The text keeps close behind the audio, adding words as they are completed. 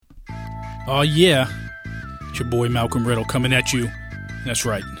Oh yeah, it's your boy Malcolm Riddle coming at you. That's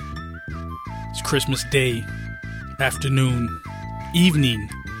right. It's Christmas Day, afternoon, evening,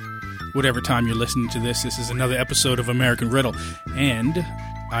 whatever time you're listening to this. This is another episode of American Riddle, and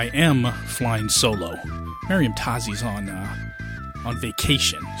I am flying solo. Miriam Tazi's on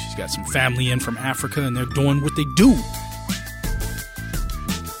vacation. She's got some family in from Africa, and they're doing what they do.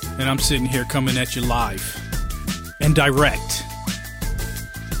 And I'm sitting here coming at you live and direct.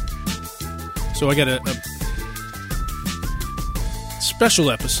 So I got a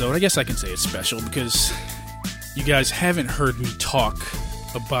special episode. I guess I can say it's special because you guys haven't heard me talk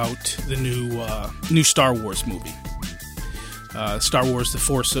about the new Star Wars movie, Star Wars: The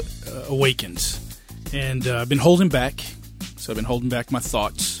Force Awakens, and I've been holding back. So I've been holding back my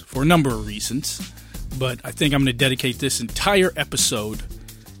thoughts for a number of reasons, but I think I'm going to dedicate this entire episode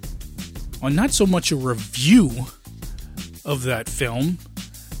on not so much a review of that film,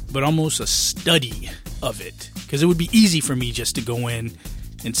 but almost a study of it. Because it would be easy for me just to go in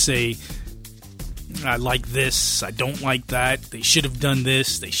and say, I like this, I don't like that, they should have done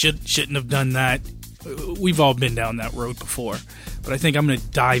this, they shouldn't have done that. We've all been down that road before. But I think I'm going to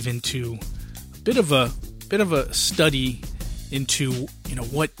dive into a bit of a study into, you know,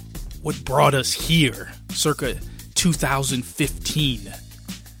 what brought us here, circa 2015,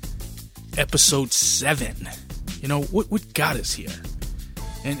 episode 7. You know, what got us here?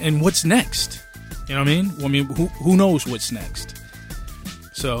 And what's next? You know what I mean? Well, I mean, who knows what's next?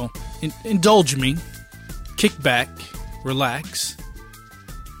 So, indulge me, kick back, relax,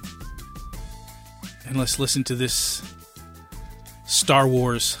 and let's listen to this Star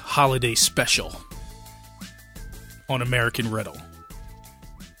Wars holiday special on American Riddle.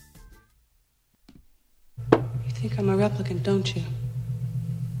 You think I'm a replicant, don't you?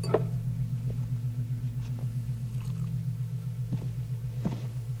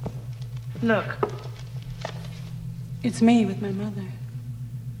 Look. It's me with my mother.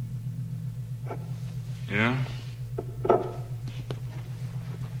 Yeah?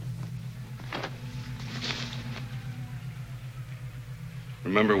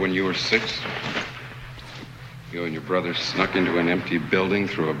 Remember when you were 6? You and your brother snuck into an empty building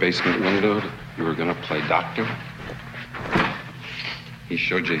through a basement window. You were gonna play doctor. He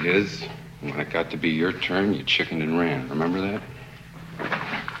showed you his, and when it got to be your turn, you chickened and ran. Remember that?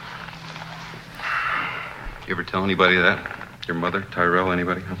 You ever tell anybody that? Your mother, Tyrell,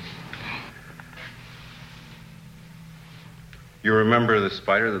 anybody? Huh? You remember the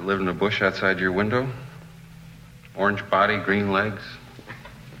spider that lived in a bush outside your window? Orange body, green legs.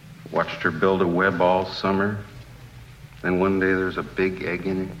 Watched her build a web all summer. Then one day there's a big egg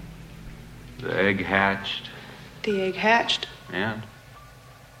in it. The egg hatched. The egg hatched? And?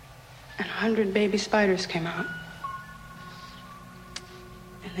 And 100 baby spiders came out.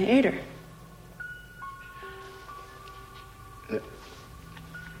 And they ate her.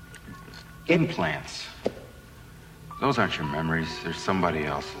 Implants. Those aren't your memories. They're somebody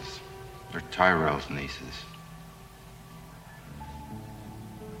else's. They're Tyrell's nieces.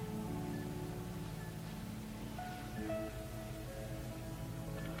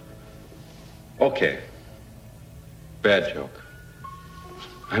 Okay. Bad joke.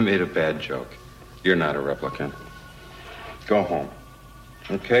 I made a bad joke. You're not a replicant. Go home.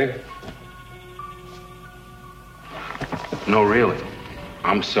 Okay? No, really.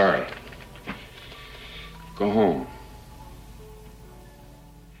 I'm sorry. Go home.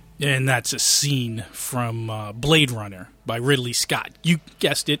 And that's a scene from Blade Runner by Ridley Scott. You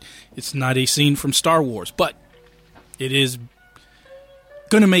guessed it. It's not a scene from Star Wars, but it is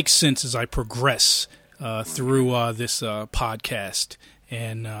going to make sense as I progress through this podcast.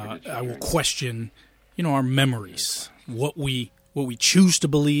 And I will question, you know, our memories, what we choose to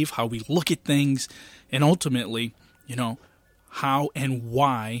believe, how we look at things, and ultimately, you know, how and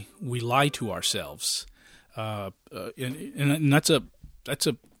why we lie to ourselves. And that's a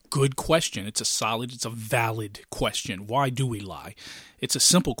good question. It's a valid question. Why do we lie? It's a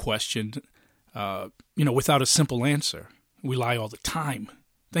simple question, you know, without a simple answer. We lie all the time.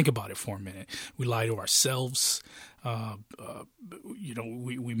 Think about it for a minute. We lie to ourselves. You know,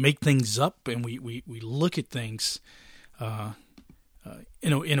 we make things up, and we look at things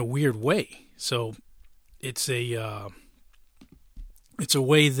in a weird way. So it's a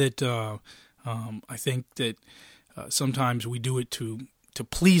way that I think that sometimes we do it to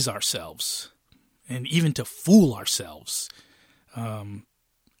please ourselves and even to fool ourselves. And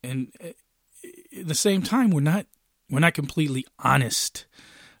at the same time, we're not completely honest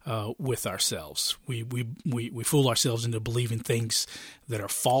with ourselves. We fool ourselves into believing things that are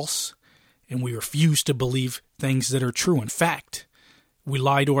false, and we refuse to believe things that are true. In fact, We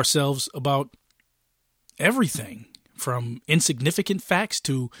lie to ourselves about everything, from insignificant facts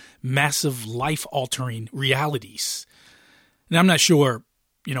to massive life-altering realities. And I'm not sure,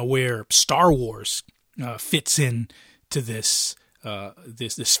 where Star Wars fits in to this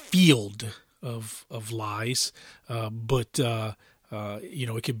this field of lies, but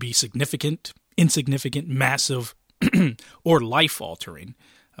it could be significant, insignificant, massive, or life-altering.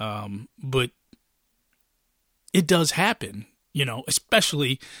 But it does happen,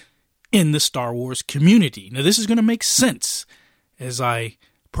 especially in the Star Wars community. Now, this is going to make sense as I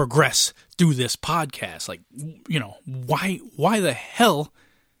progress through this podcast. Like, why the hell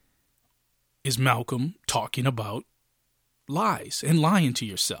is Malcolm talking about lies and lying to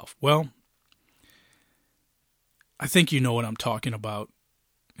yourself? Well, I think you know what I'm talking about,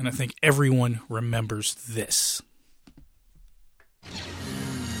 and I think everyone remembers this.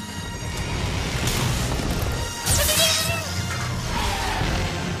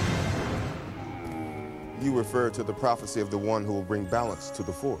 You refer to the prophecy of the one who will bring balance to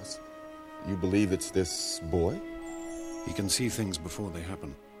the Force. You believe it's this boy? He can see things before they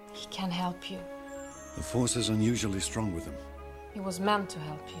happen. He can help you. The Force is unusually strong with him. He was meant to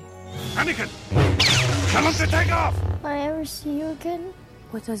help you. Anakin! Tell him to take off! Will I ever see you again?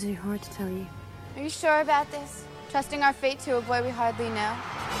 What does your heart tell you? Are you sure about this? Trusting our fate to a boy we hardly know?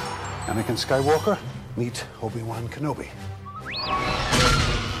 Anakin Skywalker, meet Obi-Wan Kenobi.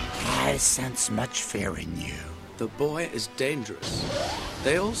 I sense much fear in you. The boy is dangerous.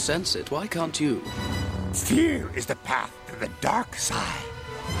 They all sense it. Why can't you? Fear is the path to the dark side.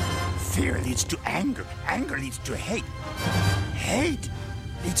 Fear leads to anger. Anger leads to hate. Hate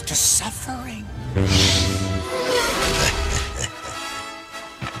leads to suffering.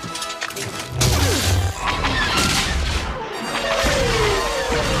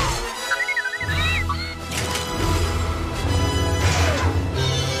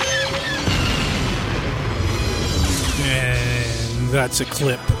 And that's a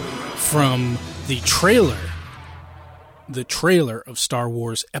clip from the trailer of Star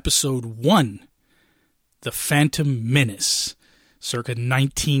Wars Episode 1, The Phantom Menace, circa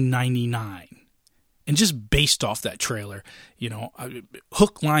 1999. And just based off that trailer,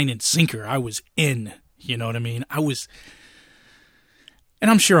 hook, line, and sinker, I was in, you know what I mean? And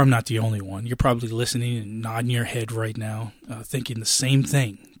I'm sure I'm not the only one. You're probably listening and nodding your head right now, thinking the same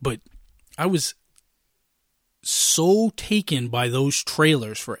thing. But I was so taken by those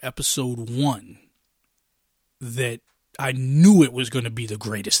trailers for Episode 1 that I knew it was going to be the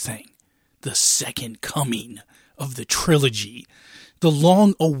greatest thing. The second coming of the trilogy. The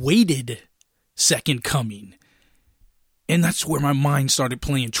long-awaited second coming. And that's where my mind started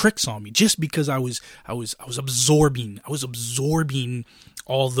playing tricks on me, just because I was absorbing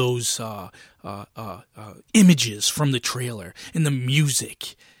all those images from the trailer, and the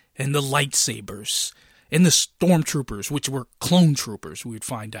music, and the lightsabers, and the stormtroopers, which were clone troopers, we would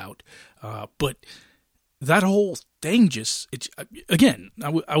find out. But that whole thing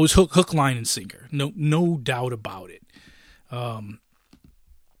I was hook, line, and sinker. No doubt about it.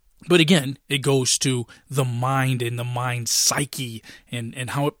 But again, it goes to the mind and the mind psyche and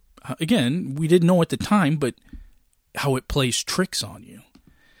how it, again, we didn't know at the time, but how it plays tricks on you.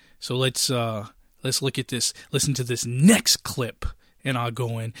 So let's look at this, listen to this next clip, and I'll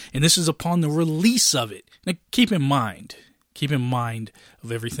go in. And this is upon the release of it. Now, keep in mind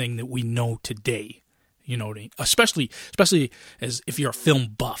of everything that we know today. You know what I mean? Especially as if you're a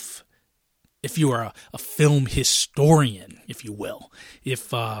film buff. If you are a film historian, if you will,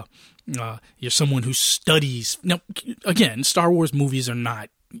 if you're someone who studies. Now, again, Star Wars movies are not,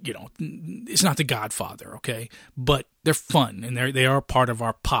 it's not The Godfather, okay? But they're fun, and they are part of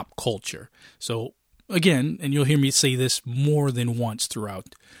our pop culture. So, again, and you'll hear me say this more than once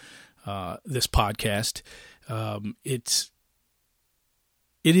throughout this podcast,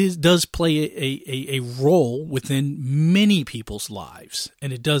 it does play a role within many people's lives,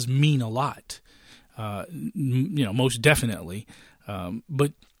 and it does mean a lot, most definitely.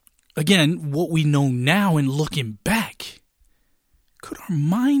 But again, what we know now and looking back, could our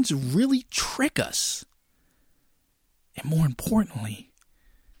minds really trick us? And more importantly,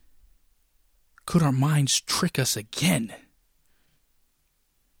 could our minds trick us again?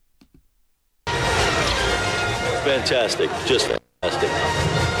 Fantastic. Just fantastic.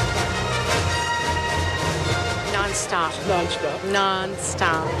 Non-stop.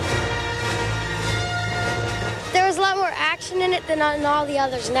 There was a lot more action in it than in all the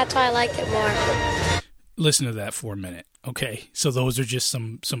others, and that's why I liked it more. Listen to that for a minute, okay? So those are just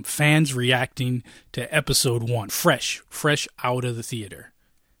some fans reacting to Episode 1, fresh out of the theater.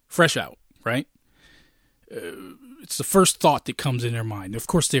 Fresh out, right? it's the first thought that comes in their mind. Of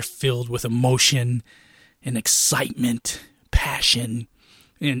course, they're filled with emotion and excitement, passion,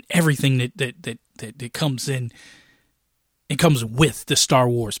 and everything that comes in and comes with the Star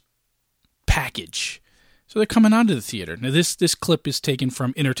Wars package. So they're coming out of the theater. Now, this clip is taken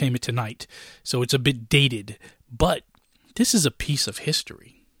from Entertainment Tonight, so it's a bit dated, but this is a piece of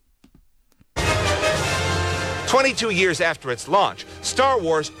history. 22 years after its launch, Star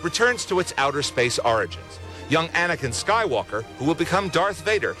Wars returns to its outer space origins. Young Anakin Skywalker, who will become Darth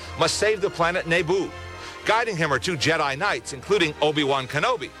Vader, must save the planet Naboo. Guiding him are two Jedi Knights, including Obi-Wan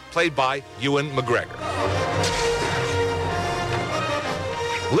Kenobi, played by Ewan McGregor.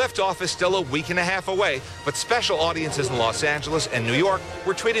 Liftoff is still a week and a half away, but special audiences in Los Angeles and New York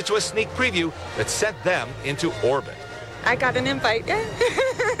were treated to a sneak preview that sent them into orbit. I got an invite.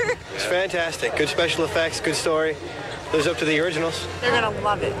 It's fantastic. Good special effects, good story. Lives up to the originals. They're going to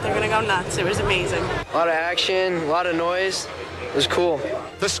love it. They're going to go nuts. It was amazing. A lot of action, a lot of noise. It was cool.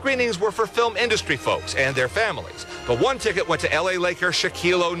 The screenings were for film industry folks and their families, but one ticket went to L.A. Laker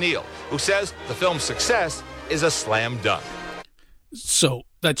Shaquille O'Neal, who says the film's success is a slam dunk. So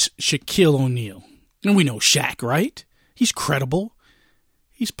that's Shaquille O'Neal. And we know Shaq, right? He's credible.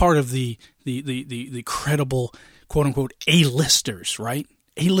 He's part of the credible, quote-unquote, A-listers, right?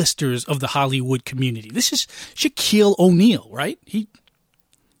 A-listers of the Hollywood community. This is Shaquille O'Neal, right? He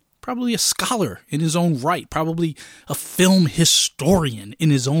probably a scholar in his own right, probably a film historian in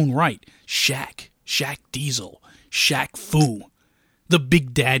his own right. Shaq Diesel, Shaq Fu, the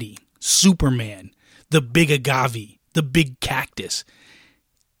Big Daddy, Superman, the Big Agave, the Big Cactus,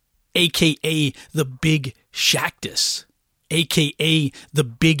 a.k.a. the Big Shactus, a.k.a. the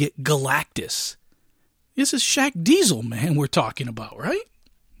Big Galactus. This is Shaq Diesel, man, we're talking about, right?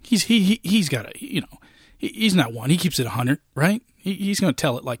 He's got a, he's not one. He keeps it 100, right? He's going to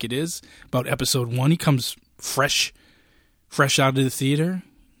tell it like it is about episode 1. He comes fresh out of the theater.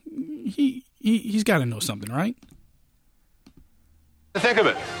 He's got to know something, right? Think of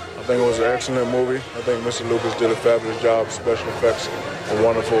it. I think it was an excellent movie. I think Mr. Lucas did a fabulous job. Special effects were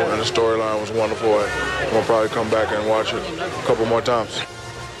wonderful, and the storyline was wonderful. And I'm going to probably come back and watch it a couple more times.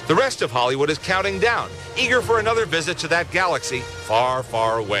 The rest of Hollywood is counting down, eager for another visit to that galaxy far,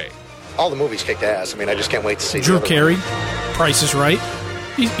 far away. All the movies kicked ass. I mean, I just can't wait to see Drew Carey, Price is Right.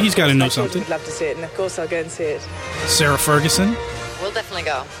 He's got to know something. I'd love to see it, and of course I'll go and see it. Sarah Ferguson. We'll definitely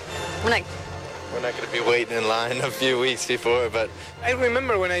go. We're not going to be waiting in line a few weeks before, but I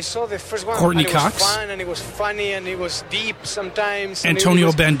remember when I saw the first one. Courtney and Cox. It was fun, and it was funny, and it was deep sometimes.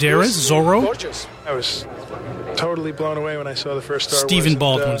 Antonio Banderas, Zorro. Gorgeous. I was totally blown away when I saw the first Star Wars. Stephen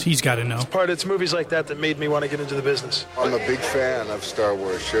Baldwin, he's got to know. It's movies like that made me want to get into the business. I'm a big fan of Star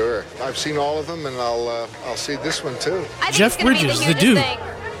Wars, sure. I've seen all of them, and I'll see this one too. Jeff Bridges, the dude.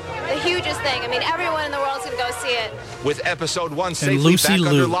 The hugest thing. I mean, everyone in the world's going to go see it. With episode 1 safely back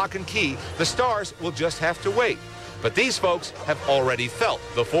under lock and key, the stars will just have to wait. But these folks have already felt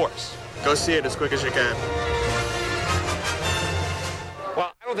the Force. go see it as quick as you can.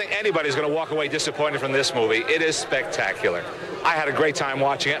 Well, I don't think anybody's going to walk away disappointed from this movie. It is spectacular. I had a great time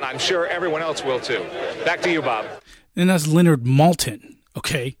watching it, and I'm sure everyone else will too. Back to you, Bob. And that's Leonard Maltin,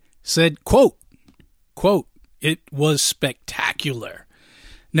 okay, said, quote, it was spectacular.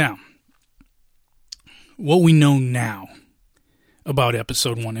 Now, what we know now about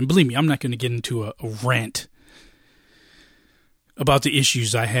episode 1, and believe me, I'm not going to get into a rant about the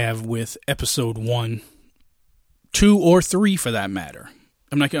issues I have with episode 1, 2, or 3 for that matter.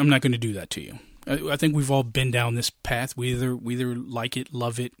 I'm not going to do that to you. I think we've all been down this path. We either like it,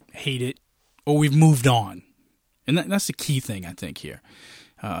 love it, hate it, or we've moved on. And that's the key thing, I think, here,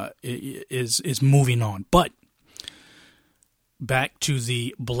 is moving on. But back to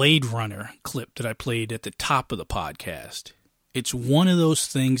the Blade Runner clip that I played at the top of the podcast. It's one of those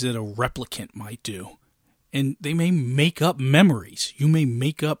things that a replicant might do. And they may make up memories. You may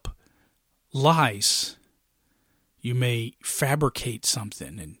make up lies. You may fabricate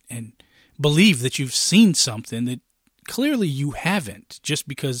something and believe that you've seen something that clearly you haven't, just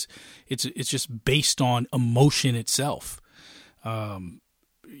because it's just based on emotion itself.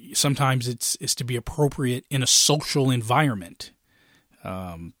 Sometimes it's to be appropriate in a social environment.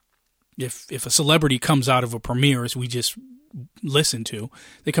 If a celebrity comes out of a premiere, as we just listened to,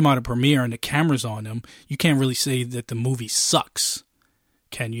 they come out of premiere and the camera's on them, you can't really say that the movie sucks,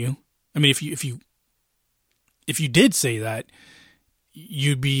 can you? I mean, if you did say that,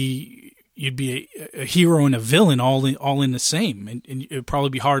 you'd be a hero and a villain all in the same, and it'd probably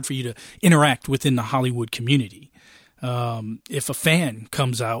be hard for you to interact within the Hollywood community. If a fan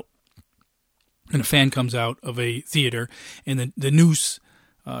comes out of a theater and the news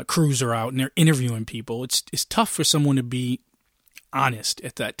crews are out and they're interviewing people, it's tough for someone to be honest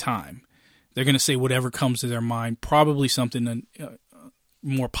at that time. They're going to say whatever comes to their mind, probably something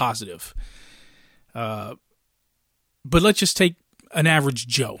more positive. But let's just take an average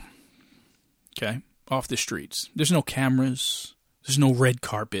Joe, okay, off the streets. There's no cameras. There's no red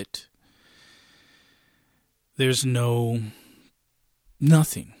carpet. There's nothing.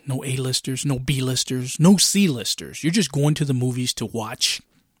 No A-listers, no B-listers, no C-listers. You're just going to the movies to watch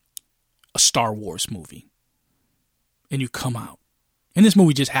a Star Wars movie. And you come out. And this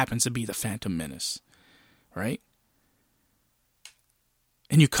movie just happens to be The Phantom Menace, right?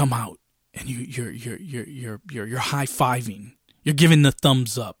 And you come out and you're high-fiving. You're giving the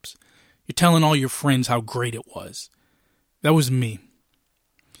thumbs ups. You're telling all your friends how great it was. That was me.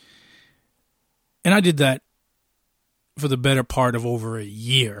 And I did that for the better part of over a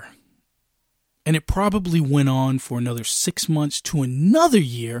year. And it probably went on for another 6 months to another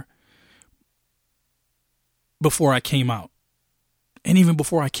year before I came out. And even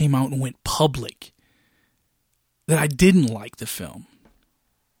before I came out and went public, that I didn't like the film.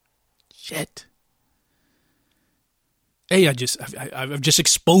 Shit. A, I've just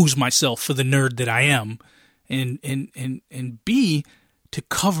exposed myself for the nerd that I am, and B, to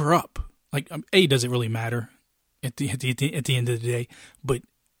cover up. Like, A, does it really matter at the end of the day? But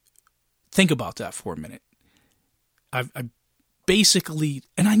think about that for a minute. I basically,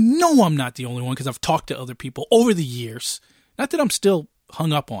 and I know I'm not the only one because I've talked to other people over the years. Not that I'm still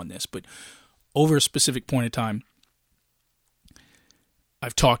hung up on this, but over a specific point in time,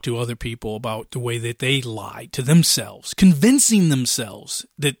 I've talked to other people about the way that they lie to themselves, convincing themselves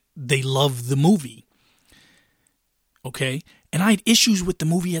that they love the movie. Okay? And I had issues with the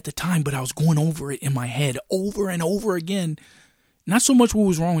movie at the time, but I was going over it in my head over and over again. Not so much what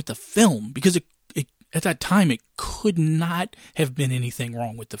was wrong with the film, because at that time, it could not have been anything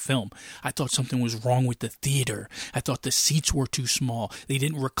wrong with the film. I thought something was wrong with the theater. I thought the seats were too small. They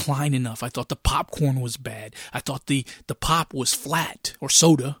didn't recline enough. I thought the popcorn was bad. I thought the pop was flat, or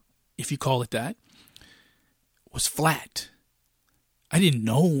soda, if you call it that, was flat. I didn't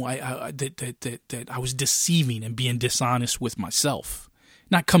know that I was deceiving and being dishonest with myself.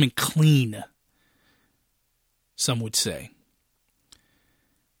 Not coming clean, some would say.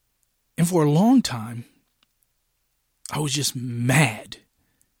 And for a long time, I was just mad.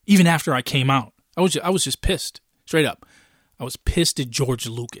 Even after I came out, I was just pissed. Straight up. I was pissed at George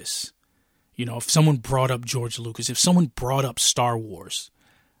Lucas. You know, if someone brought up George Lucas, if someone brought up Star Wars,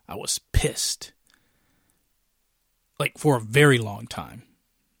 I was pissed. Like, for a very long time.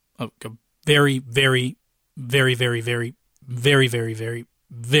 A very, very, very, very, very, very, very, very,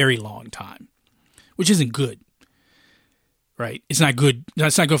 very long time. Which isn't good. Right? It's not good.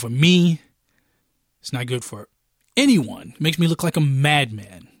 It's not good for me. It's not good for anyone. It makes me look like a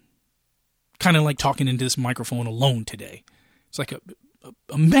madman. Kind of like talking into this microphone alone today. It's like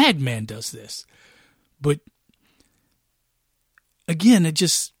a madman does this. But again,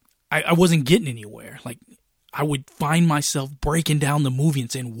 I wasn't getting anywhere. Like, I would find myself breaking down the movie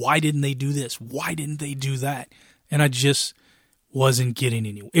and saying, why didn't they do this? Why didn't they do that? And I just wasn't getting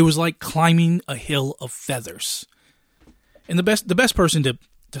anywhere. It was like climbing a hill of feathers. And the best person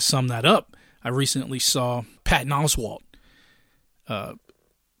to sum that up, I recently saw Patton Oswalt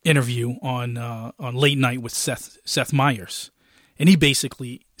interview on Late Night with Seth Meyers, and he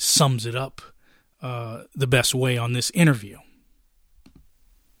basically sums it up the best way on this interview.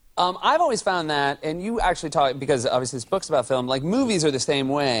 I've always found that, and you actually talk, because obviously this book's about film, like movies are the same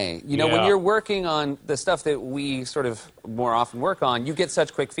way. You know, when you're working on the stuff that we sort of more often work on, you get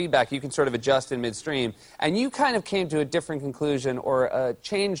such quick feedback, you can sort of adjust in midstream. And you kind of came to a different conclusion or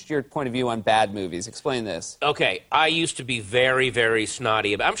changed your point of view on bad movies. Explain this. Okay, I used to be very, very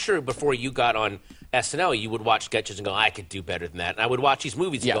snotty. I'm sure before you got on SNL, you would watch sketches and go, I could do better than that. And I would watch these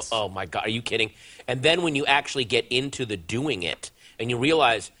movies and go, oh my God, are you kidding? And then when you actually get into the doing it, and you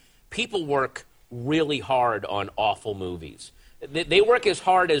realize people work really hard on awful movies. They work as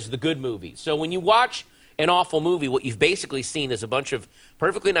hard as the good movies. So when you watch an awful movie, what you've basically seen is a bunch of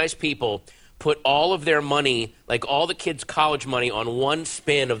perfectly nice people put all of their money, like all the kids' college money, on one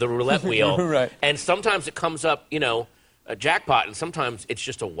spin of the roulette wheel. Right. And sometimes it comes up, you know, a jackpot, and sometimes it's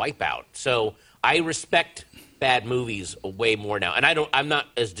just a wipeout. So I respect bad movies way more now. And I'm not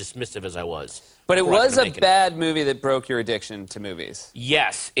as dismissive as I was. But it was a bad movie that broke your addiction to movies.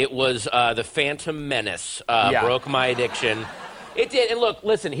 Yes, it was The Phantom Menace. Broke my addiction. It did. And look,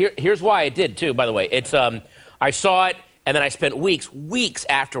 listen, here's why it did, too, by the way. It's I saw it, and then I spent weeks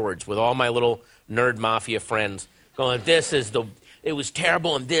afterwards with all my little nerd mafia friends going, it was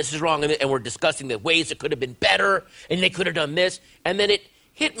terrible, and this is wrong, and we're discussing the ways it could have been better, and they could have done this. And then it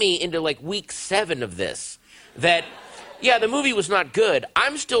hit me into like week 7 of this that, yeah, the movie was not good.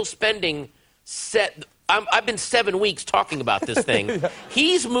 I'm still spending I've been 7 weeks talking about this thing. Yeah.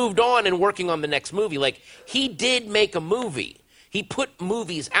 He's moved on and working on the next movie. Like, he did make a movie. He put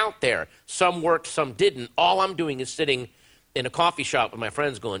movies out there. Some worked, some didn't. All I'm doing is sitting in a coffee shop with my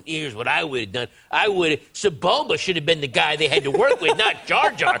friends going, here's what I would have done. Sebulba should have been the guy they had to work with, not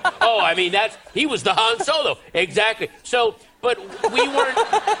Jar Jar. Oh, I mean, he was the Han Solo. Exactly. So, but we weren't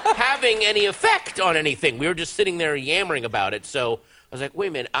having any effect on anything. We were just sitting there yammering about it. So I was like, wait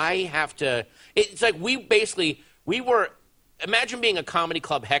a minute, I have to... It's like we were... Imagine being a comedy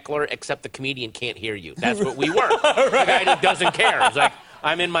club heckler, except the comedian can't hear you. That's what we were. Right. The guy that doesn't care. It's like,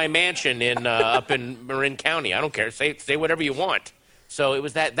 I'm in my mansion up in Marin County. I don't care. Say whatever you want. So it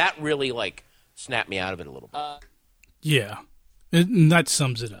was that really, like, snapped me out of it a little bit. Yeah. And that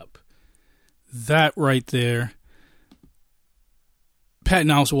sums it up. That right there, Patton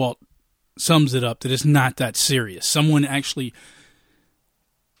Oswalt sums it up, that it's not that serious. Someone actually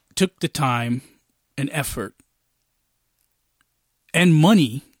took the time and effort and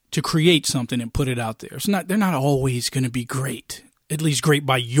money to create something and put it out there. They're not always going to be great, at least great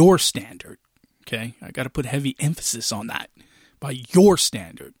by your standard. Okay, I got to put heavy emphasis on that. By your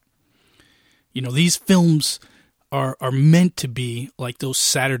standard, these films are meant to be like those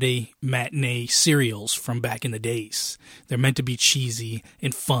Saturday matinee serials from back in the days. They're meant to be cheesy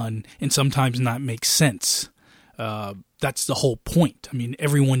and fun, and sometimes not make sense. That's the whole point. I mean,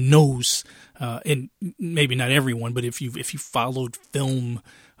 everyone knows, and maybe not everyone, but if you followed film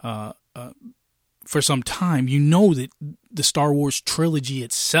for some time, you know that the Star Wars trilogy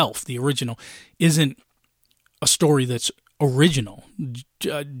itself, the original, isn't a story that's original.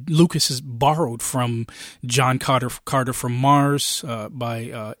 Lucas has borrowed from John Carter from Mars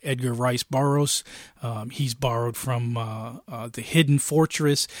by Edgar Rice Burroughs. He's borrowed from The Hidden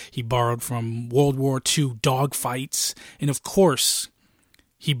Fortress. He borrowed from World War II dogfights. And of course,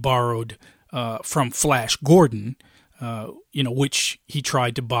 he borrowed from Flash Gordon, which he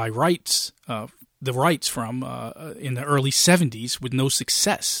tried to buy the rights from in the early 70s with no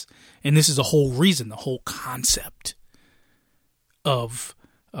success. And this is the whole reason, the whole concept of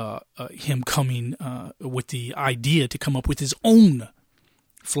him coming with the idea to come up with his own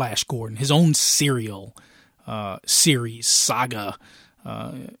Flash Gordon, his own serial series, saga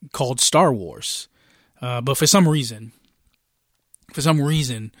called Star Wars. But for some reason,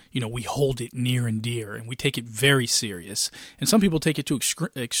 we hold it near and dear, and we take it very serious. And some people take it to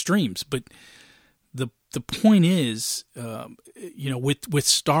extremes. But the point is, with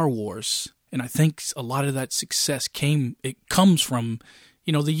Star Wars, and I think a lot of that success comes from,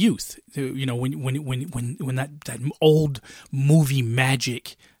 the youth. When that old movie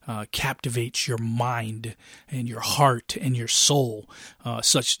magic captivates your mind and your heart and your soul,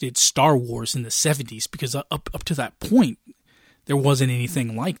 such did Star Wars in the 70s, because up to that point, there wasn't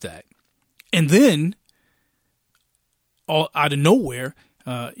anything like that. And then, all out of nowhere,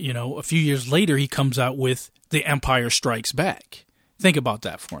 a few years later, he comes out with The Empire Strikes Back. Think about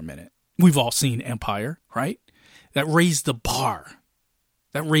that for a minute. We've all seen Empire, right? That raised the bar.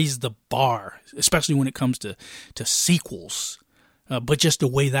 Especially when it comes to sequels. But just the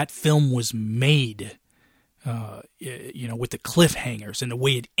way that film was made, with the cliffhangers and the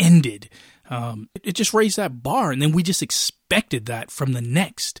way it ended, it just raised that bar. And then we just expected that from the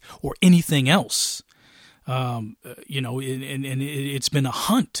next or anything else. And it's been a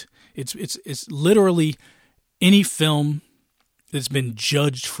hunt. It's literally any film that's been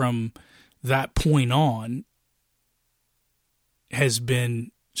judged from that point on has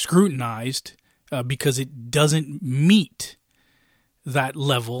been scrutinized because it doesn't meet that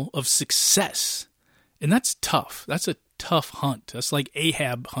level of success. And that's tough. That's a tough hunt. That's like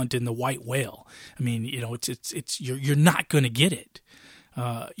Ahab hunting the white whale. I mean, you're not going to get it.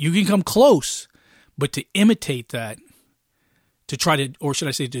 You can come close, but to imitate that, to try to, or should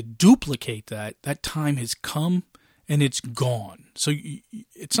I say to duplicate that time has come and it's gone. So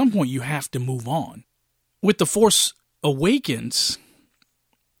at some point you have to move on. With The Force Awakens,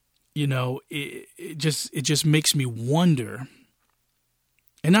 it just makes me wonder,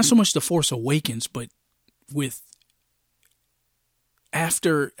 and not so much The Force Awakens, but with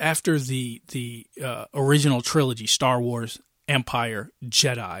after the original trilogy, Star Wars, Empire,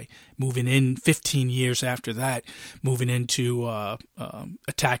 Jedi, moving in 15 years after that, moving into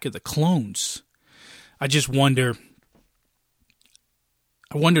Attack of the Clones. I just wondered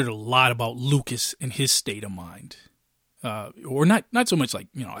a lot about Lucas and his state of mind. Or not so much like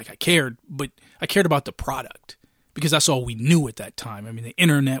I cared, but I cared about the product because that's all we knew at that time. I mean, the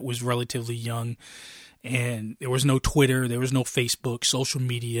internet was relatively young, And there was no Twitter, there was no Facebook, social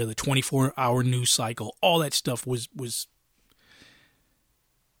media, the 24-hour news cycle. All that stuff was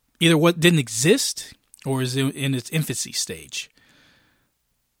either what didn't exist or is in its infancy stage.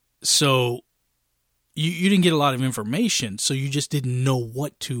 So you didn't get a lot of information, so you just didn't know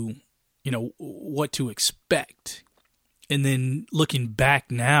what to expect. And then looking back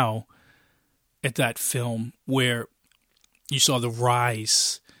now at that film where you saw the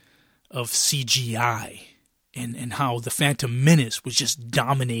rise of CGI and how the Phantom Menace was just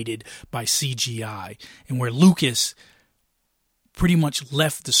dominated by CGI, and where Lucas pretty much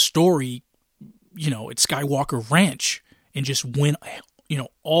left the story, at Skywalker Ranch and just went,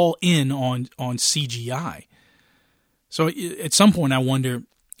 all in on CGI. So at some point I wonder,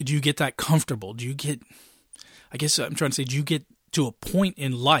 do you get that comfortable? Do you get to a point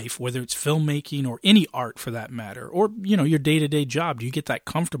in life, whether it's filmmaking or any art for that matter, or, your day-to-day job, do you get that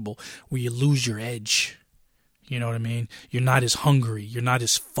comfortable where you lose your edge? You know what I mean? You're not as hungry. You're not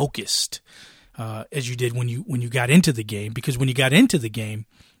as focused as you did when you got into the game, because when you got into the game,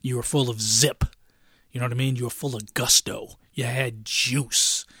 you were full of zip. You know what I mean? You were full of gusto. You had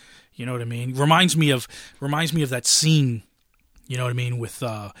juice. You know what I mean? Reminds me of that scene, you know what I mean, with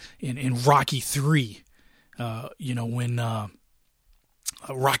in Rocky III, when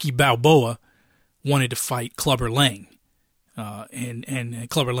Rocky Balboa wanted to fight Clubber Lang, and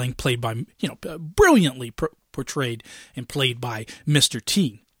Clubber Lang played by, brilliantly portrayed and played by Mr.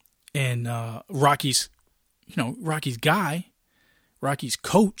 T, and Rocky's guy, Rocky's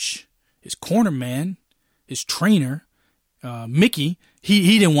coach, his corner man, his trainer, Mickey,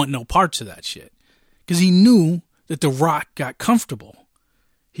 he didn't want no parts of that shit because he knew that The Rock got comfortable.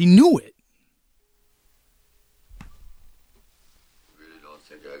 He knew it.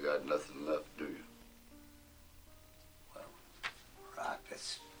 I got nothing left, do you? Well, Rock,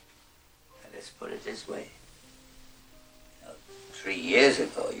 let's put it this way. 3 years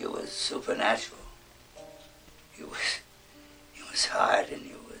ago, you was supernatural. You was hard and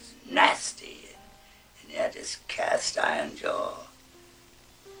you was nasty, and you had this cast iron jaw.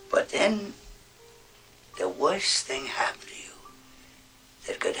 But then the worst thing happened to you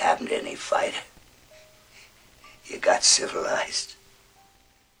that could happen to any fighter. You got civilized.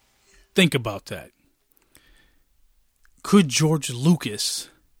 Think about that. Could George Lucas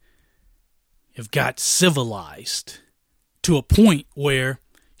have got civilized to a point where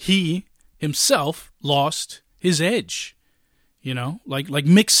he himself lost his edge? Like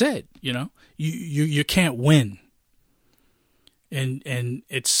Mick said, you can't win. And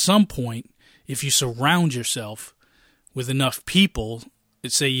at some point, if you surround yourself with enough people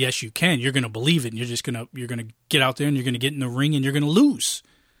that say yes you can, you're going to believe it, and you're going to get out there and you're going to get in the ring and you're going to lose.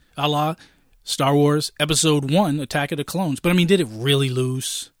 A la Star Wars Episode 1, Attack of the Clones. But, did it really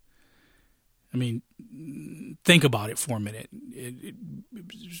lose? Think about it for a minute.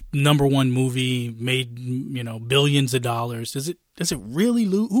 Number one movie, made, billions of dollars. Does it really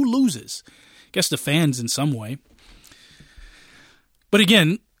lose? Who loses? I guess the fans in some way. But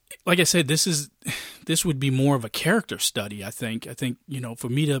again, like I said, this would be more of a character study, I think. I think, for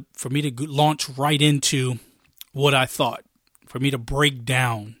me to launch right into what I thought, for me to break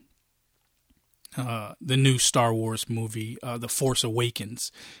down the new Star Wars movie, The Force Awakens,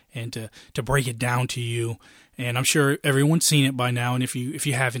 and to break it down to you. And I'm sure everyone's seen it by now, and if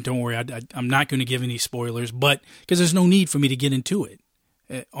you haven't, don't worry. I'm not going to give any spoilers, but because there's no need for me to get into it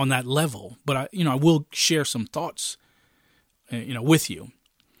on that level. But I will share some thoughts, with you.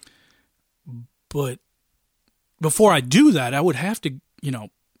 But before I do that, I would have to,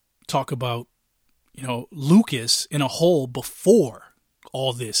 talk about, Lucas in a whole before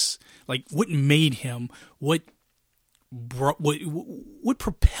all this. Like, what made him, what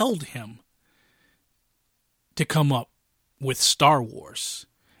propelled him to come up with Star Wars?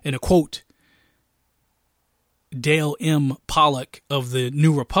 And a quote, Dale M. Pollock of the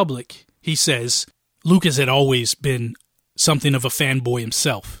New Republic, he says, Lucas had always been something of a fanboy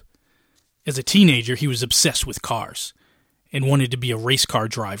himself. As a teenager, he was obsessed with cars and wanted to be a race car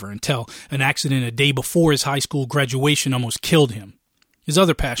driver until an accident a day before his high school graduation almost killed him. His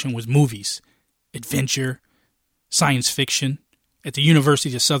other passion was movies, adventure, science fiction. At the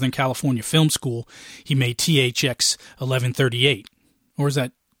University of Southern California Film School, he made THX 1138. Or is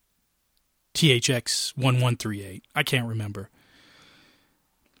that THX 1138? I can't remember.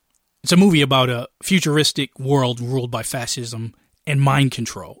 It's a movie about a futuristic world ruled by fascism and mind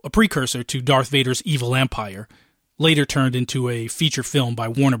control, a precursor to Darth Vader's evil empire, later turned into a feature film by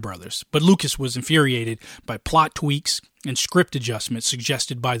Warner Brothers. But Lucas was infuriated by plot tweaks and script adjustments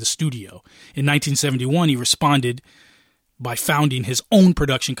suggested by the studio. In 1971, he responded by founding his own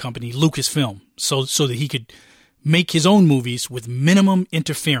production company, Lucasfilm, so that he could make his own movies with minimum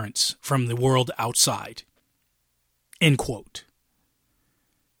interference from the world outside. End quote.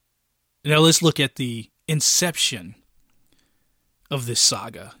 Now let's look at the inception of this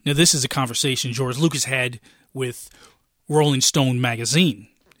saga. Now this is a conversation George Lucas had with Rolling Stone magazine.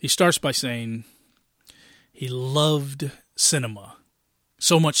 He starts by saying he loved cinema,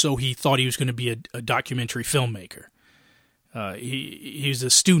 so much so he thought he was going to be a documentary filmmaker. He was a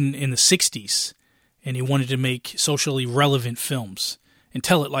student in the 60s, and he wanted to make socially relevant films and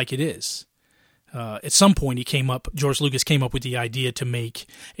tell it like it is. At some point, George Lucas came up with the idea to make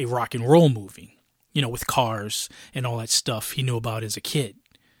a rock and roll movie, with cars and all that stuff he knew about as a kid.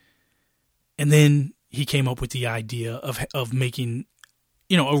 And then he came up with the idea of making,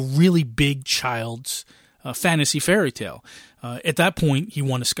 a really big child's fantasy fairy tale. At that point, he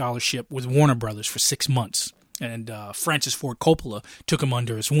won a scholarship with Warner Brothers for 6 months, and Francis Ford Coppola took him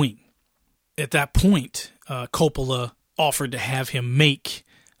under his wing. At that point, Coppola offered to have him make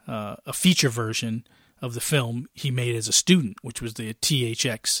a feature version of the film he made as a student, which was the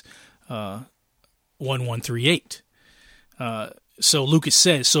THX 1138. So Lucas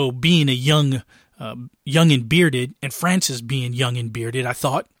says, being a young and bearded, and Francis being young and bearded, I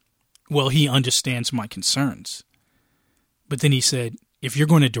thought, well, he understands my concerns. But then he said, if you're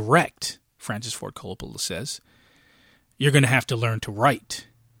going to direct, Francis Ford Coppola says, you're going to have to learn to write.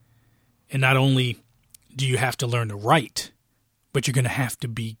 And not only do you have to learn to write, but you're going to have to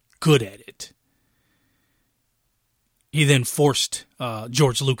be good at it. He then forced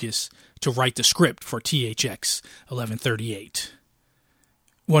George Lucas to write the script for THX 1138.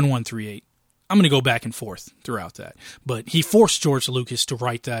 I'm going to go back and forth throughout that. But he forced George Lucas to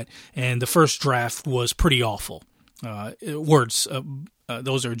write that, and the first draft was pretty awful. Those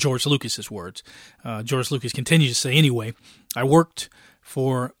are George Lucas's words. George Lucas continued to say, anyway, I worked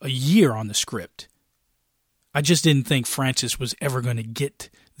for a year on the script. I just didn't think Francis was ever going to get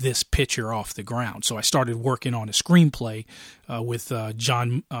this picture off the ground. So I started working on a screenplay with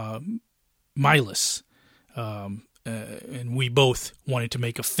John Milius. And we both wanted to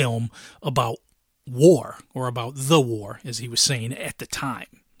make a film about war, or about the war, as he was saying at the time.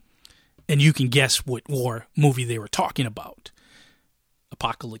 And you can guess what war movie they were talking about.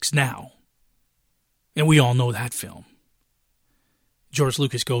 Apocalypse Now. And we all know that film. George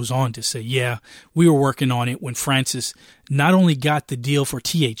Lucas goes on to say, yeah, we were working on it when Francis not only got the deal for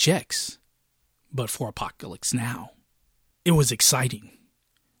THX, but for Apocalypse Now. It was exciting.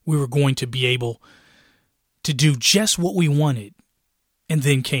 We were going to be able to do just what we wanted. And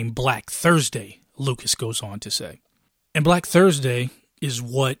then came Black Thursday, Lucas goes on to say. And Black Thursday is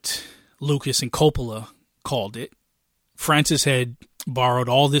what Lucas and Coppola called it. Francis had borrowed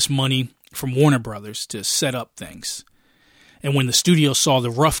all this money from Warner Brothers to set up things. And when the studio saw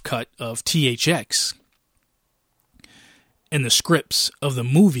the rough cut of THX and the scripts of the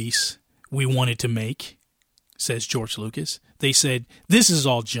movies we wanted to make, says George Lucas, they said, this is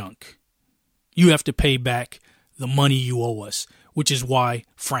all junk. You have to pay back the money you owe us, which is why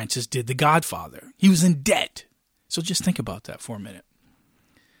Francis did The Godfather. He was in debt. So just think about that for a minute.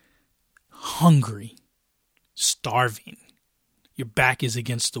 Hungry, starving, your back is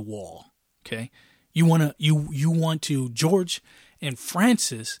against the wall, okay? You want to, George and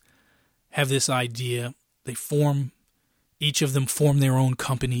Francis have this idea. Each of them form their own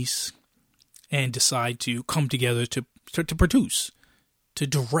companies and decide to come together to produce, to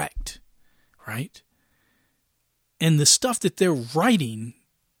direct, right? And the stuff that they're writing,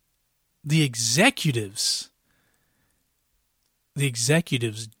 the executives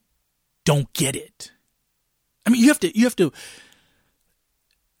don't get it. I mean, you have to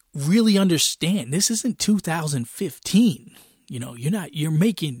really understand, this isn't 2015.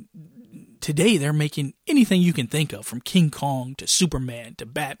 Today they're making anything you can think of, from King Kong to Superman to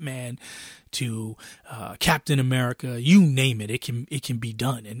Batman to Captain America, you name it, it can be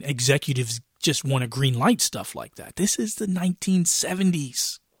done. And executives just want to green light stuff like that. This is the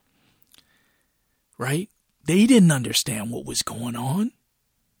 1970s, right? They didn't understand what was going on.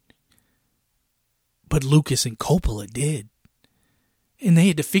 But Lucas and Coppola did. And they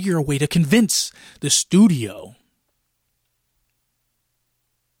had to figure a way to convince the studio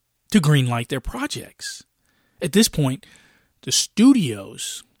to greenlight their projects. At this point, the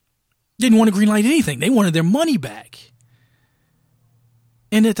studios didn't want to greenlight anything. They wanted their money back.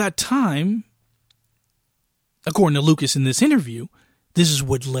 And at that time, according to Lucas in this interview, this is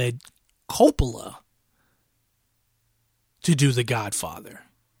what led Coppola to do The Godfather.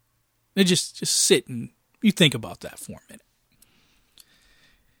 Now just sit and you think about that for a minute.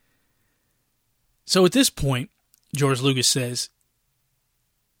 So at this point, George Lucas says,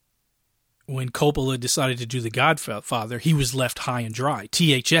 when Coppola decided to do The Godfather, he was left high and dry.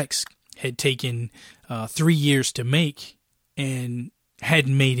 THX had taken 3 years to make and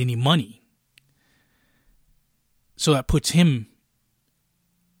hadn't made any money. So that puts him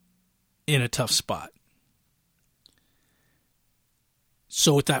in a tough spot.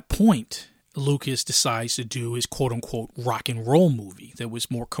 So at that point, Lucas decides to do his quote-unquote rock and roll movie that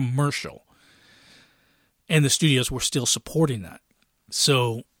was more commercial. And the studios were still supporting that.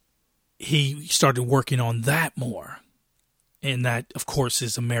 So he started working on that more. And that, of course,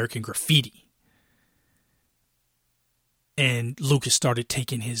 is American Graffiti. And Lucas started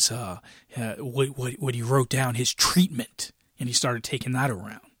taking his, what he wrote down, his treatment, and he started taking that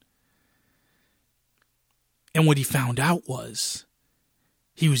around. And what he found out was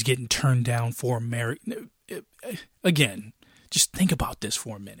he was getting turned down for American. Again, just think about this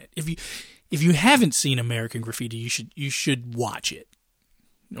for a minute. If you haven't seen American Graffiti, you should watch it.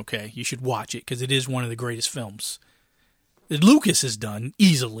 Okay, you should watch it because it is one of the greatest films that Lucas has done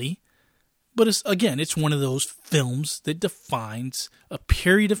easily. But it's one of those films that defines a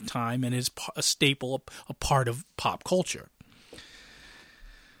period of time and is a staple, a part of pop culture.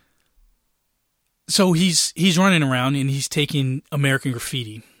 So he's running around and he's taking American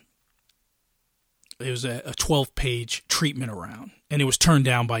Graffiti. It was a 12-page treatment around, and it was turned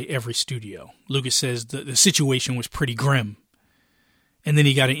down by every studio. Lucas says the situation was pretty grim. And then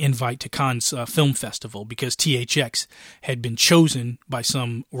he got an invite to Cannes Film Festival because THX had been chosen by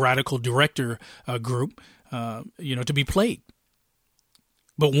some radical director group, to be played.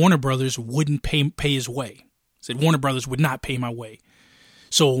 But Warner Brothers wouldn't pay his way. Said Warner Brothers would not pay my way.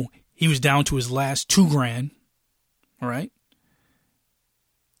 So he was down to his last $2,000, all right?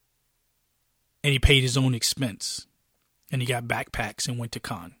 And he paid his own expense. And he got backpacks and went to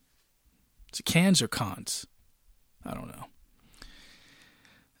Cannes. Is it Cannes or Cannes? I don't know.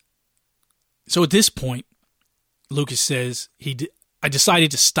 So at this point, Lucas says, I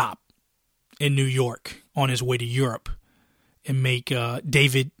decided to stop in New York on his way to Europe and make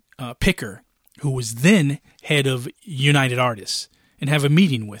David Picker, who was then head of United Artists, and have a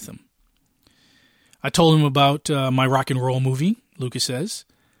meeting with him. I told him about my rock and roll movie, Lucas says.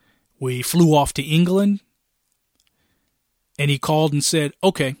 We flew off to England, and he called and said,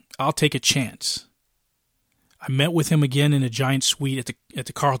 okay, I'll take a chance. I met with him again in a giant suite at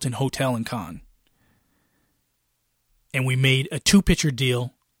the Carlton Hotel in Cannes. And we made a 2-picture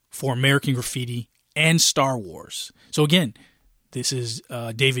deal for American Graffiti and Star Wars. So again, this is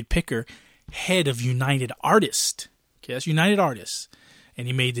David Picker, head of United Artists. Okay, that's United Artists. And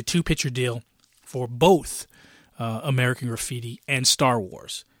he made the 2-picture deal for both American Graffiti and Star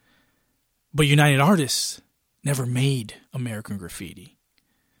Wars. But United Artists never made American Graffiti.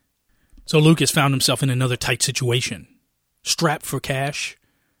 So Lucas found himself in another tight situation. Strapped for cash,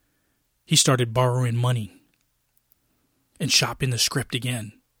 he started borrowing money and shopping the script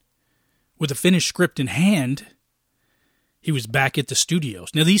again. With a finished script in hand, he was back at the studios.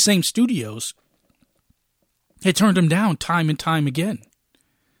 Now, these same studios had turned him down time and time again.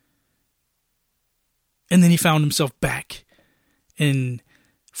 And then he found himself back in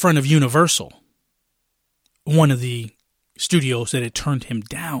front of Universal, one of the studios that had turned him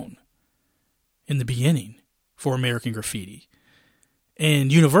down in the beginning for American Graffiti.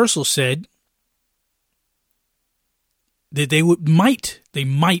 And Universal said that they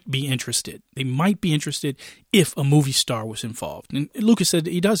might be interested. They might be interested if a movie star was involved. And Lucas said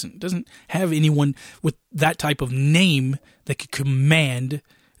he doesn't have anyone with that type of name that could command,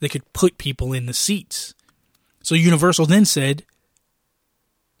 that could put people in the seats. So Universal then said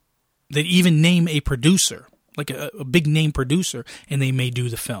they'd even name a producer, like a big name producer, and they may do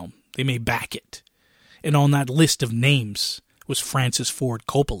the film. They may back it. And on that list of names was Francis Ford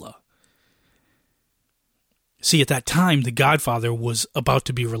Coppola. See, at that time, The Godfather was about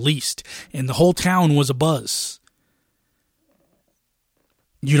to be released, and the whole town was abuzz.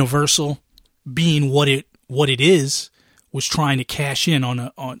 Universal, being what it is, was trying to cash in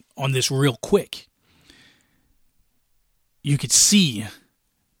on this real quick. You could see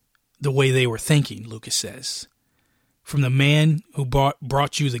the way they were thinking, Lucas says. From the man who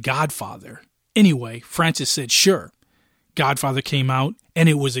brought you The Godfather. Anyway, Francis said, sure. Godfather came out, and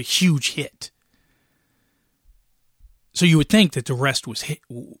it was a huge hit. So you would think that the rest was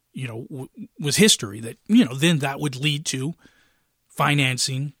history. That then that would lead to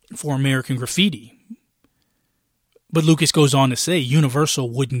financing for American Graffiti. But Lucas goes on to say Universal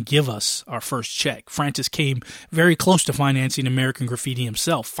wouldn't give us our first check. Francis came very close to financing American Graffiti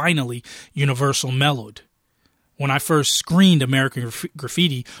himself. Finally, Universal mellowed When I first screened American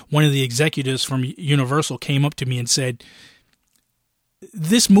Graffiti, one of the executives from Universal came up to me and said,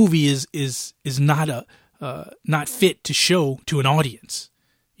 "This movie is not not fit to show to an audience."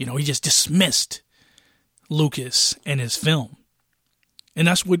 You know, he just dismissed Lucas and his film. And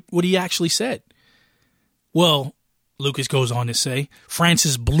that's what he actually said. Well, Lucas goes on to say,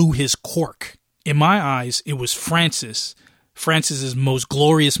 Francis blew his cork. In my eyes, it was Francis's most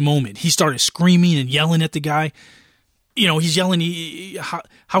glorious moment. He started screaming and yelling at the guy. You know, he's yelling,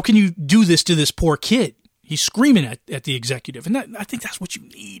 how can you do this to this poor kid? He's screaming at the executive. And I think that's what you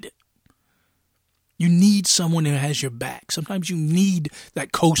need. You need someone who has your back. Sometimes you need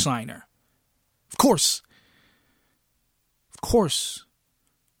that cosigner. Of course,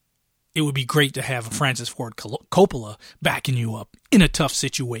 it would be great to have Francis Ford Coppola backing you up in a tough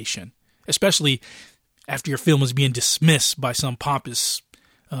situation, especially after your film is being dismissed by some pompous,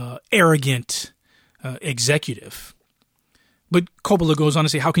 arrogant executive. But Coppola goes on to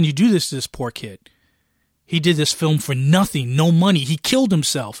say, how can you do this to this poor kid? He did this film for nothing, no money. He killed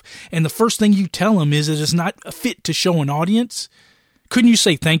himself. And the first thing you tell him is that it's not fit to show an audience. Couldn't you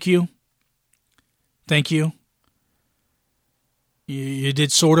say thank you? Thank you. You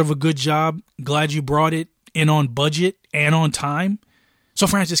did sort of a good job. Glad you brought it in on budget and on time. So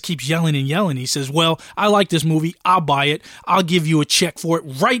Francis keeps yelling and yelling. He says, well, I like this movie. I'll buy it. I'll give you a check for it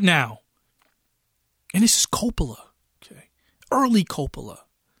right now. And this is Coppola. Okay, early Coppola.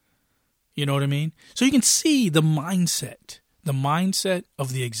 You know what I mean? So you can see the mindset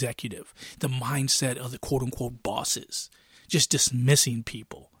of the executive, the mindset of the quote-unquote bosses, just dismissing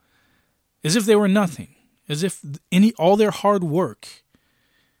people as if they were nothing, as if all their hard work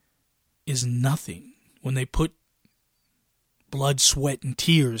is nothing when they put blood, sweat, and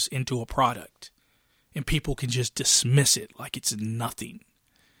tears into a product, and people can just dismiss it like it's nothing.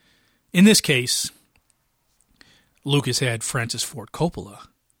 In this case, Lucas had Francis Ford Coppola,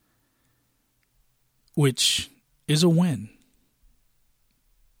 which is a win.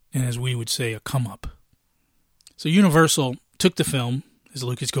 And as we would say, a come up. So Universal took the film, as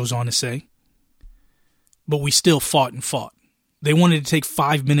Lucas goes on to say, but we still fought and fought. They wanted to take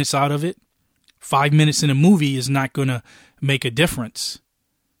 5 minutes out of it. 5 minutes in a movie is not going to make a difference.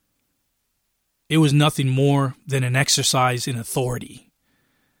 It was nothing more than an exercise in authority.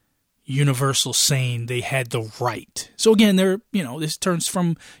 Universal saying they had the right. So again, this turns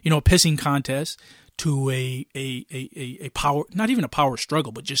from, a pissing contest to a power, not even a power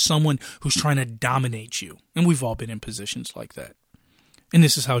struggle, but just someone who's trying to dominate you. And we've all been in positions like that. And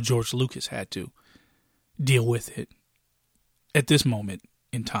this is how George Lucas had to deal with it at this moment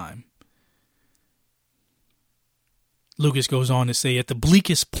in time. Lucas goes on to say, at the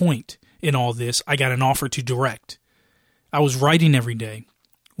bleakest point in all this, I got an offer to direct. I was writing every day,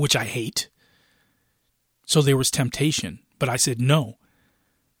 which I hate. So there was temptation, but I said no.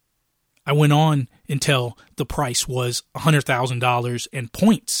 I went on until the price was $100,000 and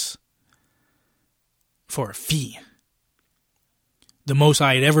points for a fee. The most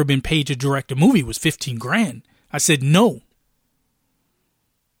I had ever been paid to direct a movie was $15,000. I said no.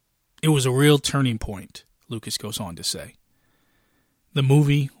 It was a real turning point, Lucas goes on to say. The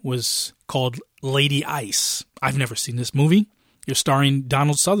movie was called Lady Ice. I've never seen this movie. It was starring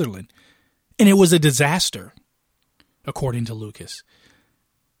Donald Sutherland. And it was a disaster, according to Lucas.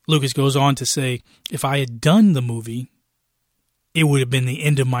 Lucas goes on to say, if I had done the movie, it would have been the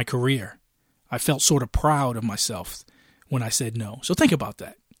end of my career. I felt sort of proud of myself when I said no. So think about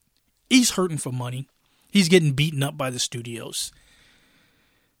that. He's hurting for money. He's getting beaten up by the studios.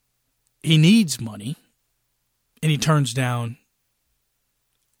 He needs money, and he turns down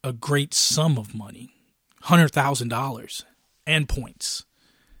a great sum of money, $100,000 and points.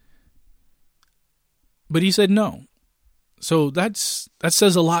 But he said no. So that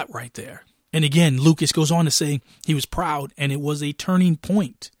says a lot right there. And again, Lucas goes on to say he was proud, and it was a turning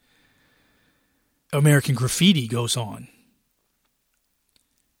point. American Graffiti goes on.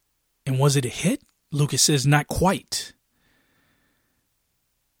 And was it a hit? Lucas says not quite.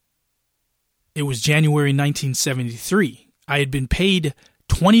 It was January 1973. I had been paid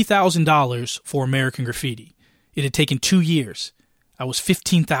 $20,000 for American Graffiti. It had taken 2 years. I was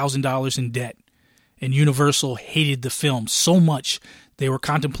 $15,000 in debt. And Universal hated the film so much they were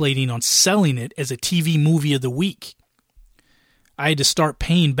contemplating on selling it as a TV movie of the week. I had to start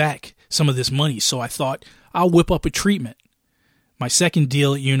paying back some of this money, so I thought, I'll whip up a treatment. My second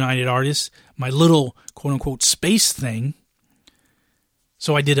deal at United Artists, my little quote-unquote space thing.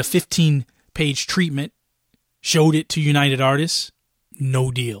 So I did a 15-page treatment, showed it to United Artists,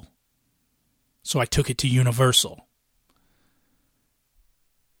 no deal. So I took it to Universal.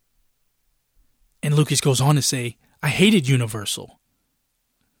 And Lucas goes on to say, I hated Universal,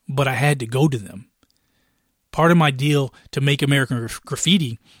 but I had to go to them. Part of my deal to make American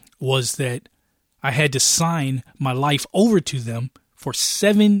Graffiti was that I had to sign my life over to them for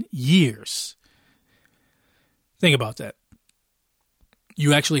 7 years. Think about that.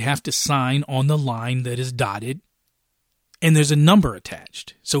 You actually have to sign on the line that is dotted, and there's a number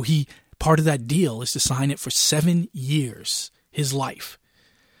attached. So part of that deal is to sign it for 7 years, his life.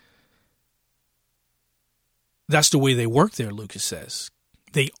 That's the way they work there, Lucas says.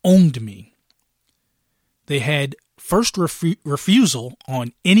 They owned me. They had first refusal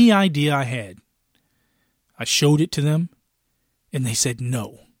on any idea I had. I showed it to them, and they said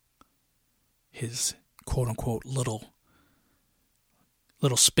no. His quote-unquote little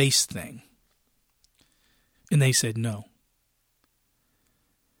space thing. And they said no.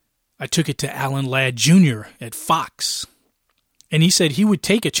 I took it to Alan Ladd Jr. at Fox, and he said he would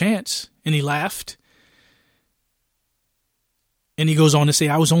take a chance, and he laughed. And he goes on to say,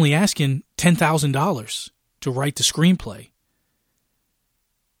 I was only asking $10,000 to write the screenplay.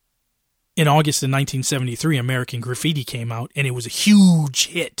 In August of 1973, American Graffiti came out, and it was a huge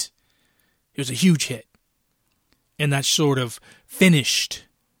hit. It was a huge hit. And that sort of finished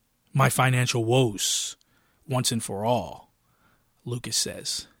my financial woes once and for all, Lucas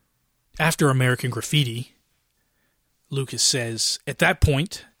says. After American Graffiti, Lucas says, at that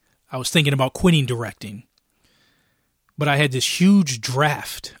point, I was thinking about quitting directing. But I had this huge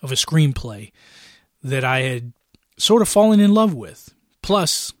draft of a screenplay that I had sort of fallen in love with.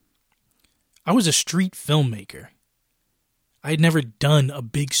 Plus, I was a street filmmaker. I had never done a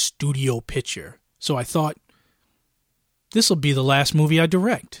big studio picture, so I thought, this will be the last movie I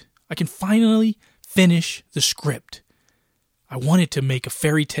direct. I can finally finish the script. I wanted to make a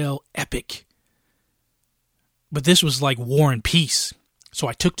fairy tale epic. But this was like War and Peace, so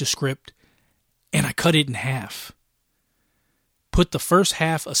I took the script and I cut it in half. Put the first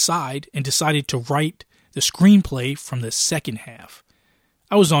half aside and decided to write the screenplay from the second half.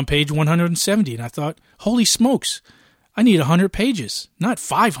 I was on page 170 and I thought, holy smokes, I need 100 pages, not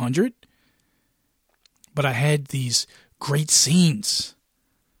 500. But I had these great scenes.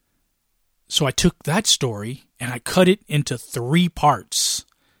 So I took that story and I cut it into 3 parts.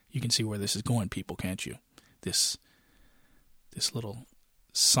 You can see where this is going, people, can't you? This little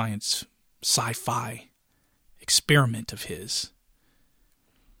science sci-fi experiment of his.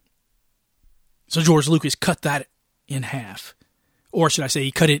 So George Lucas cut that in half. Or should I say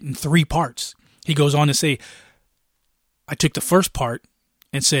he cut it in 3 parts. He goes on to say, I took the first part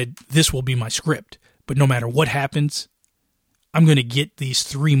and said, this will be my script. But no matter what happens, I'm going to get these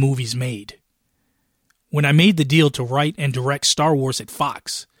 3 movies made. When I made the deal to write and direct Star Wars at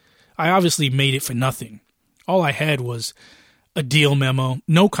Fox, I obviously made it for nothing. All I had was a deal memo,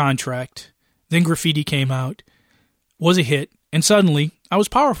 no contract. Then Graffiti came out, was a hit, and suddenly I was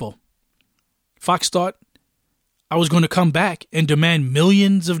powerful. Fox thought I was going to come back and demand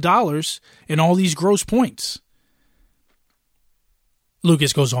millions of dollars and all these gross points.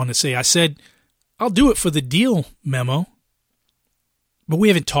 Lucas goes on to say, I said, I'll do it for the deal memo. But we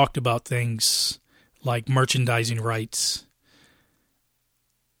haven't talked about things like merchandising rights,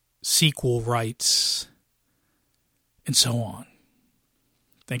 sequel rights, and so on.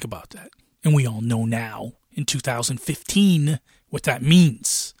 Think about that. And we all know now, in 2015, what that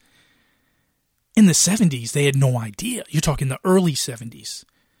means. In the 70s, they had no idea. You're talking the early 70s.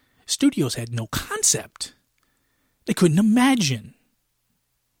 Studios had no concept. They couldn't imagine.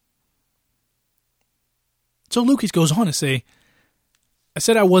 So Lucas goes on to say, I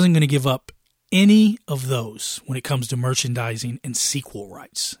said I wasn't going to give up any of those when it comes to merchandising and sequel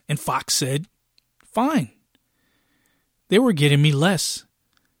rights. And Fox said, fine. They were getting me less.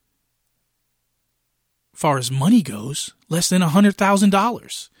 As far as money goes, less than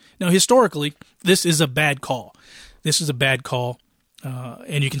 $100,000. Now, historically, this is a bad call. This is a bad call,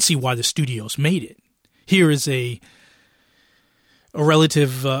 and you can see why the studios made it. Here is a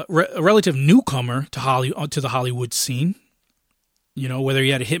relative newcomer to the Hollywood scene. You know, whether he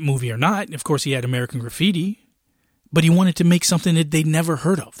had a hit movie or not. Of course, he had American Graffiti, but he wanted to make something that they'd never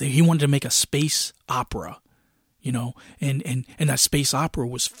heard of. He wanted to make a space opera, you know, and that space opera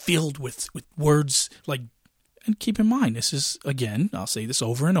was filled with words like. And keep in mind, this is, again, I'll say this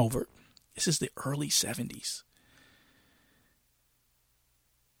over and over, this is the early 70s.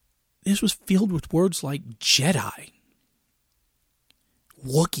 This was filled with words like Jedi,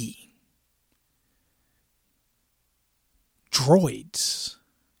 Wookiee, droids.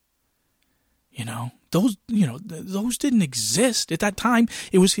 Those didn't exist. At that time,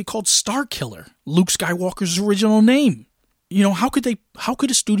 it was called Starkiller, Luke Skywalker's original name. You know, how could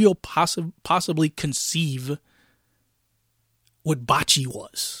a studio possibly conceive what bocce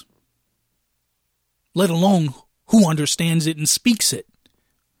was? Let alone who understands it and speaks it.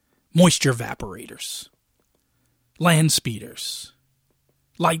 Moisture evaporators, land speeders,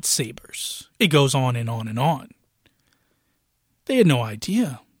 lightsabers. It goes on and on and on. They had no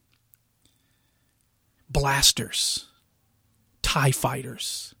idea. Blasters, TIE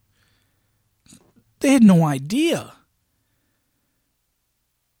fighters. They had no idea.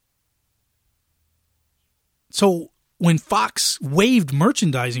 So when Fox waived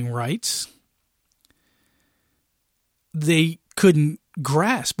merchandising rights, they couldn't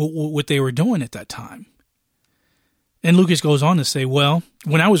grasp what they were doing at that time. And Lucas goes on to say, well,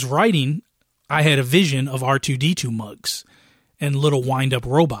 when I was writing, I had a vision of R2-D2 mugs and little wind-up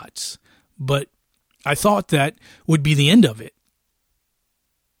robots, but I thought that would be the end of it.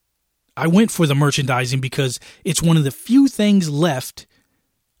 I went for the merchandising because it's one of the few things left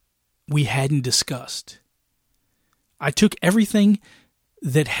we hadn't discussed. I took everything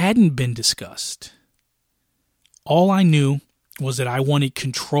that hadn't been discussed. All I knew was that I wanted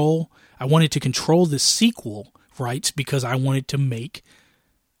control. I wanted to control the sequel rights because I wanted to make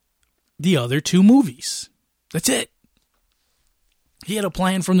the other two movies. That's it. He had a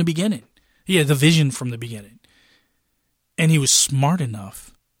plan from the beginning. He had the vision from the beginning. And he was smart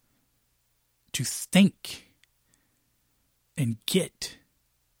enough to think and get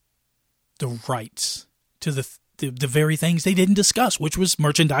the rights to the very things they didn't discuss, which was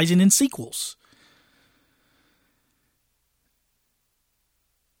merchandising and sequels.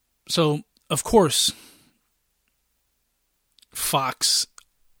 So, of course, Fox,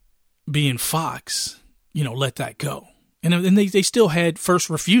 being Fox, let that go. And they still had first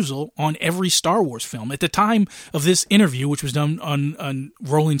refusal on every Star Wars film. At the time of this interview, which was done on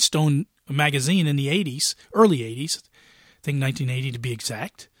Rolling Stone magazine in the 80s, early 80s, I think 1980 to be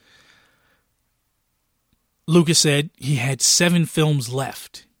exact, Lucas said he had 7 films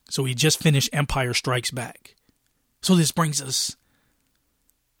left. So he just finished Empire Strikes Back. So this brings us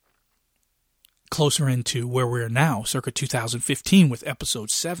closer into where we're now, circa 2015, with Episode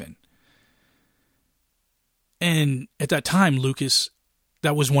 7. And at that time, Lucas,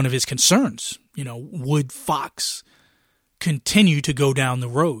 that was one of his concerns. Would Fox continue to go down the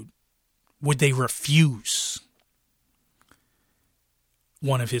road? Would they refuse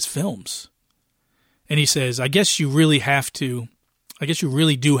one of his films? And he says, I guess you really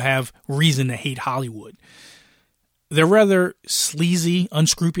do have reason to hate Hollywood. They're rather sleazy,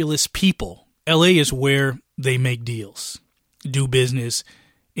 unscrupulous people. LA is where they make deals, do business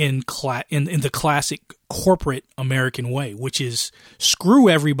in the classic corporate American way, which is screw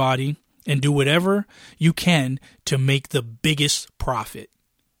everybody and do whatever you can to make the biggest profit.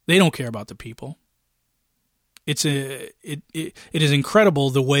 They don't care about the people. It is incredible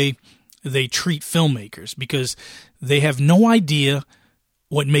the way they treat filmmakers because they have no idea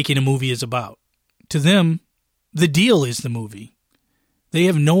what making a movie is about. To them, the deal is the movie. They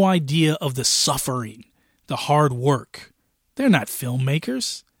have no idea of the suffering, the hard work. They're not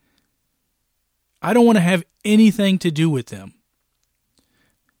filmmakers. I don't want to have anything to do with them.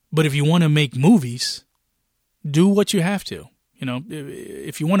 But if you want to make movies, do what you have to.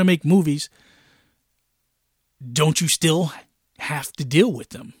 If you want to make movies, don't you still have to deal with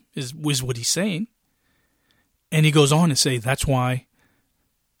them, is what he's saying. And he goes on to say, that's why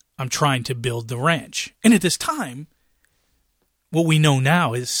I'm trying to build the ranch. And at this time, what we know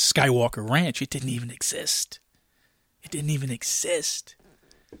now is Skywalker Ranch. It didn't even exist.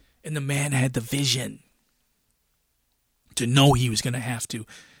 And the man had the vision to know he was going to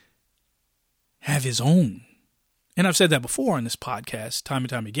have his own. And I've said that before on this podcast, time and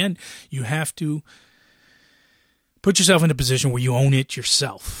time again. You have to put yourself in a position where you own it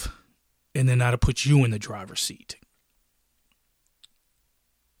yourself, and then that'll put you in the driver's seat.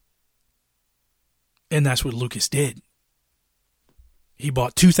 And that's what Lucas did. He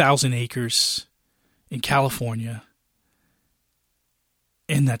bought 2,000 acres in California,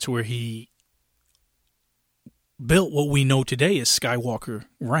 and that's where he built what we know today as Skywalker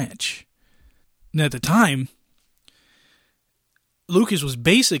Ranch. And at the time, Lucas was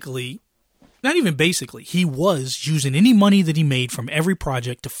he was using any money that he made from every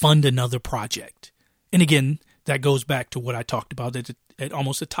project to fund another project. And again, that goes back to what I talked about at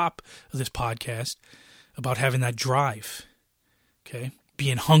almost the top of this podcast about having that drive, okay,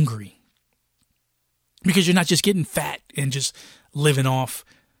 being hungry. Because you're not just getting fat and just living off,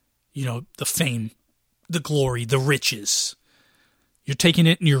 the fame, the glory, the riches. You're taking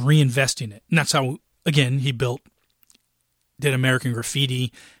it and you're reinvesting it. And that's how, again, he did American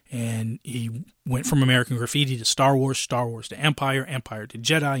Graffiti And he went from American Graffiti to Star Wars to Empire, Empire to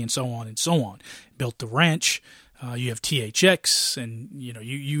Jedi, and so on and so on. Built the ranch. You have THX, and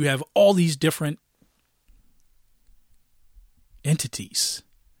you have all these different entities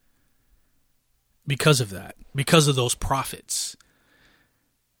because of that, because of those profits.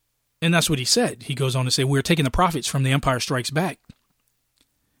 And that's what he said. He goes on to say, we're taking the profits from The Empire Strikes Back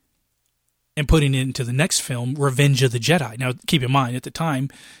and putting it into the next film, Revenge of the Jedi. Now, keep in mind, at the time,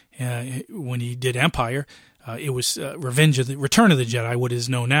 when he did Empire, it was Return of the Jedi. What is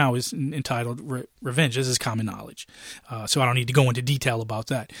known now is entitled Revenge. This is common knowledge. So I don't need to go into detail about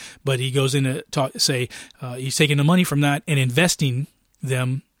that. But he goes in to say he's taking the money from that and investing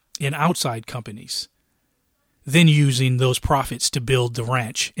them in outside companies, then using those profits to build the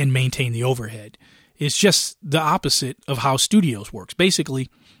ranch and maintain the overhead. It's just the opposite of how studios works. Basically,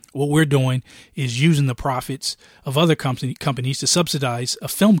 what we're doing is using the profits of other companies to subsidize a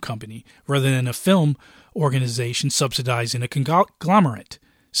film company rather than a film organization subsidizing a conglomerate.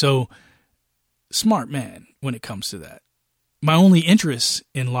 So, smart man when it comes to that. My only interest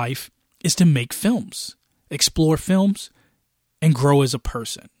in life is to make films, explore films, and grow as a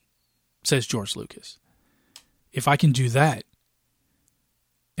person, says George Lucas. If I can do that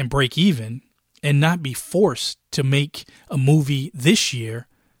and break even and not be forced to make a movie this year,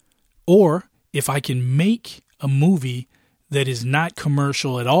 or if I can make a movie that is not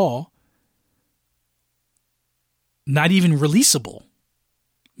commercial at all, not even releasable.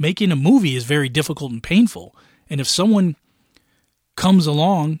 Making a movie is very difficult and painful. And if someone comes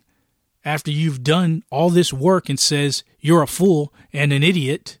along after you've done all this work and says you're a fool and an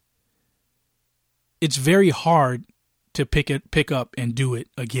idiot, it's very hard to pick up and do it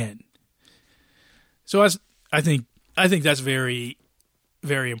again. So I think that's very,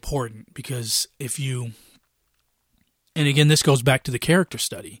 very important, because if you, and again, this goes back to the character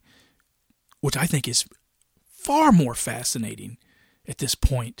study, which I think is far more fascinating at this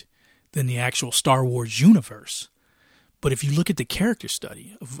point than the actual Star Wars universe. But if you look at the character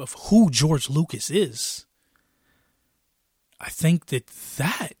study of who George Lucas is, I think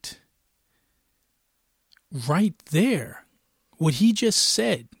that right there, what he just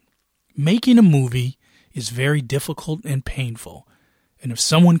said, making a movie is very difficult and painful. And if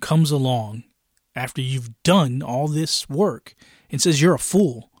someone comes along after you've done all this work and says you're a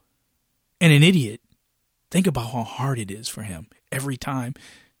fool and an idiot, think about how hard it is for him every time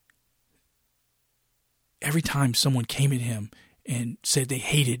someone came at him and said they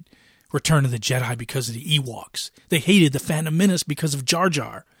hated Return of the Jedi because of the Ewoks. They hated the Phantom Menace because of Jar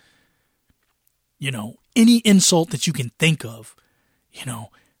Jar. Any insult that you can think of,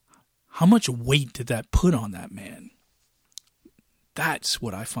 how much weight did that put on that man? That's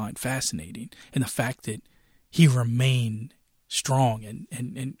what I find fascinating. And the fact that he remained strong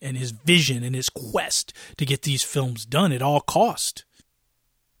and his vision and his quest to get these films done at all cost.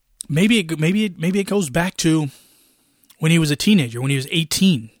 Maybe it goes back to when he was a teenager, when he was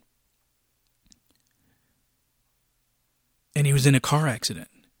 18. And he was in a car accident.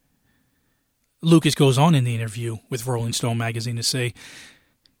 Lucas goes on in the interview with Rolling Stone magazine to say,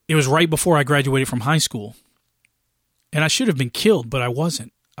 it was right before I graduated from high school. And I should have been killed, but I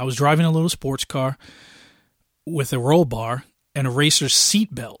wasn't. I was driving a little sports car with a roll bar and a racer's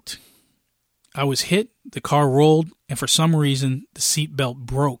seat belt. I was hit, the car rolled, and for some reason, the seat belt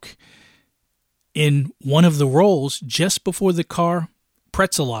broke. In one of the rolls, just before the car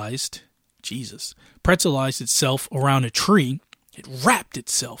pretzelized itself around a tree, it wrapped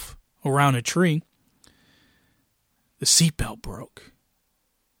itself around a tree, the seatbelt broke.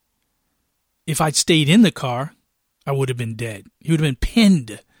 If I'd stayed in the car, I would have been dead. He would have been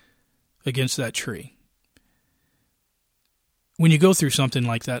pinned against that tree. When you go through something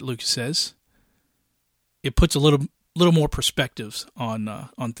like that, Lucas says, it puts a little more perspectives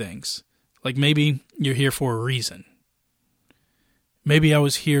on things. Like maybe you're here for a reason. Maybe I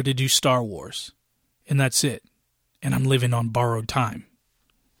was here to do Star Wars, and that's it. And I'm living on borrowed time.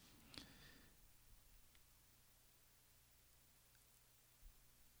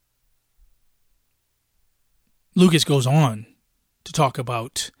 Lucas goes on to talk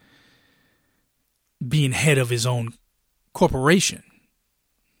about being head of his own corporation.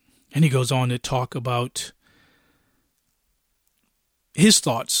 And he goes on to talk about his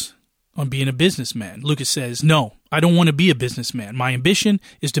thoughts on being a businessman. Lucas says, no, I don't want to be a businessman. My ambition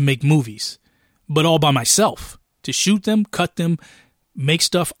is to make movies, but all by myself, to shoot them, cut them, make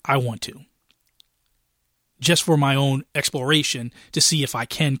stuff I want to. Just for my own exploration to see if I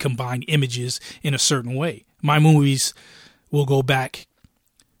can combine images in a certain way. My movies will go back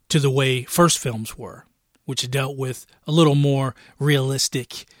to the way first films were, which dealt with a little more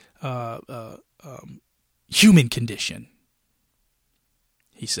realistic human condition,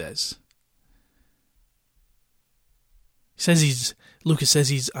 he says. Lucas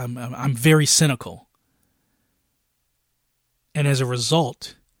says I'm very cynical. And as a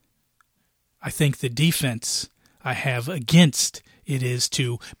result, I think the defense I have against it is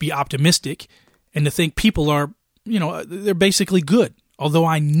to be optimistic and to think people are, they're basically good. Although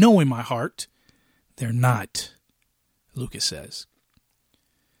I know in my heart they're not, Lucas says.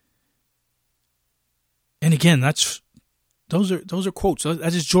 And again, those are quotes.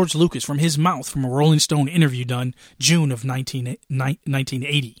 That is George Lucas from his mouth from a Rolling Stone interview done June of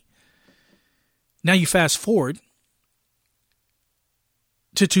 1980. Now you fast forward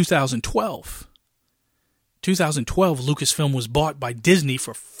to 2012. 2012, Lucasfilm was bought by Disney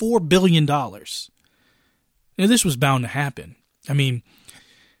for $4 billion. Now, this was bound to happen. I mean,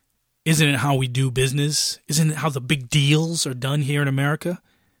 isn't it how we do business? Isn't it how the big deals are done here in America?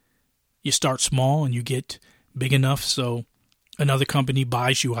 You start small and you get big enough so another company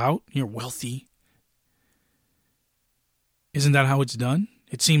buys you out. You're wealthy. Isn't that how it's done?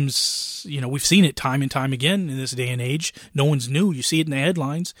 It seems, we've seen it time and time again in this day and age. No one's new. You see it in the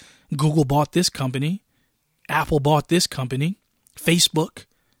headlines. Google bought this company. Apple bought this company. Facebook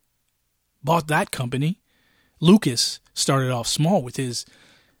bought that company. Lucas started off small with his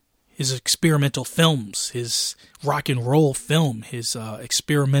experimental films, his rock and roll film, his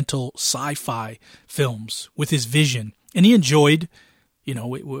experimental sci-fi films with his vision. And he enjoyed,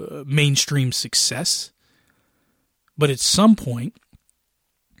 mainstream success. But at some point,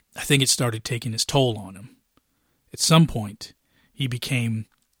 I think it started taking its toll on him. At some point, he became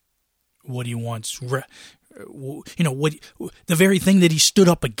what he wants, the very thing that he stood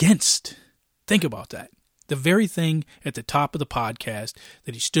up against. Think about that. The very thing at the top of the podcast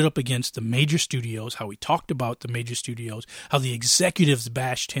that he stood up against the major studios, how he talked about the major studios, how the executives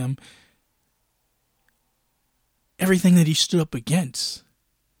bashed him. Everything that he stood up against.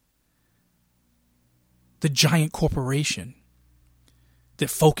 The giant corporation that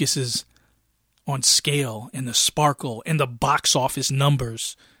focuses on scale and the sparkle and the box office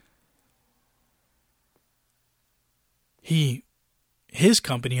numbers. His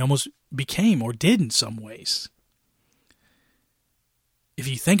company almost became, or did in some ways. If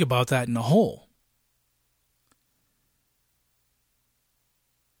you think about that in a whole.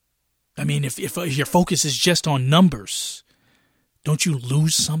 I mean, if your focus is just on numbers, don't you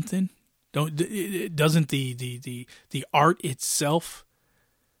lose something? Doesn't the art itself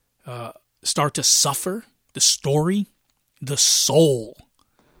start to suffer? The story, the soul,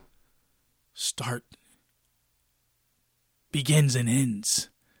 begins and ends,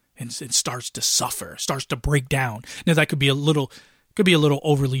 and it starts to suffer, starts to break down. Now that could be a little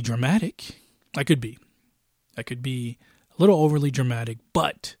overly dramatic. That could be a little overly dramatic,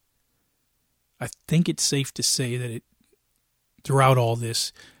 but I think it's safe to say that throughout all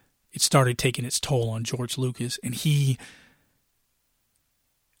this, it started taking its toll on George Lucas, and he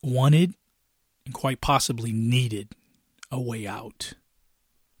wanted and quite possibly needed a way out.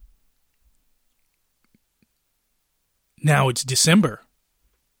 Now it's December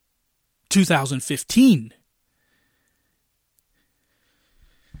 2015,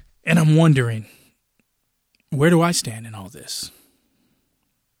 and I'm wondering, where do I stand in all this?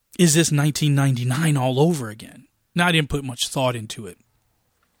 Is this 1999 all over again? Now, I didn't put much thought into it.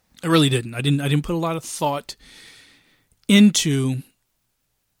 I really didn't. I didn't put a lot of thought into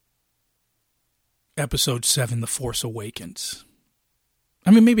Episode 7, The Force Awakens. I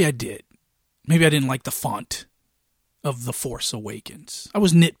mean, maybe I did. Maybe I didn't like the font of The Force Awakens. I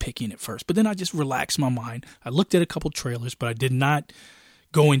was nitpicking at first, but then I just relaxed my mind. I looked at a couple trailers, but I did not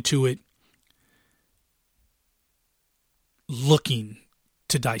go into it looking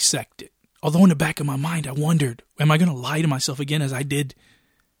to dissect it. Although in the back of my mind, I wondered, am I going to lie to myself again as I did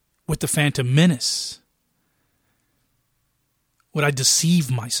with The Phantom Menace? Would I deceive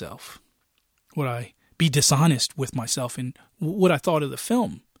myself? Would I be dishonest with myself in what I thought of the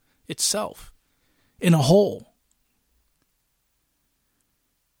film itself in a whole?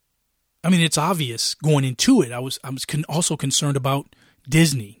 I mean, it's obvious going into it. I was also concerned about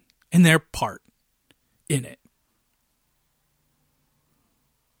Disney and their part in it.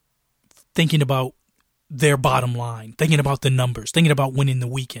 Thinking about their bottom line, thinking about the numbers, thinking about winning the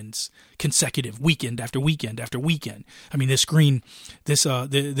weekends, consecutive weekend after weekend after weekend. I mean, this film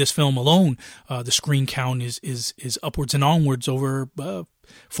alone, the screen count is upwards and onwards over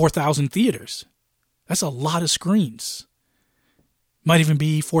 4,000 theaters. That's a lot of screens. Might even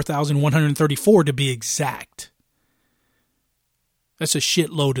be 4,134 to be exact. That's a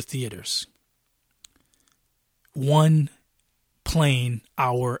shitload of theaters. One playing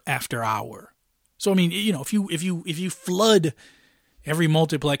hour after hour. So I mean, you know, if you flood every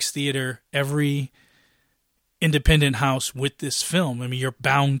multiplex theater, every independent house with this film, I mean, you're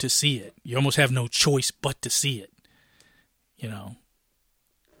bound to see it. You almost have no choice but to see it. You know,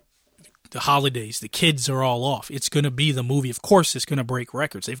 the holidays, the kids are all off. It's going to be the movie. Of course, it's going to break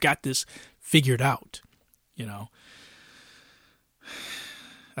records. They've got this figured out. You know,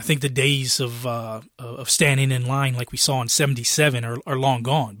 I think the days of standing in line like we saw in '77 are long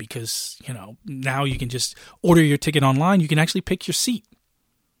gone, because, you know, now you can just order your ticket online. You can actually pick your seat.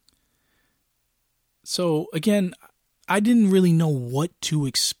 So again, I didn't really know what to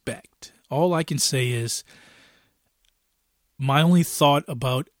expect. All I can say is my only thought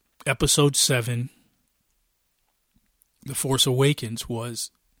about Episode 7, The Force Awakens,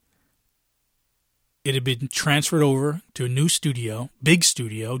 was it had been transferred over to a new studio, big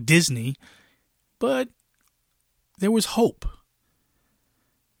studio, Disney, but there was hope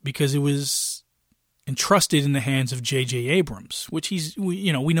because it was entrusted in the hands of J.J. Abrams, which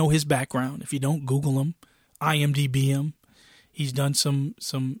we know his background. If you don't Google him, IMDb him, he's done some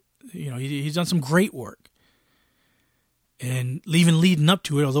he's done some great work. And even leading up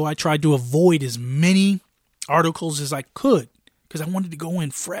to it, although I tried to avoid as many articles as I could because I wanted to go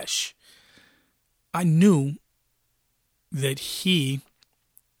in fresh, I knew that he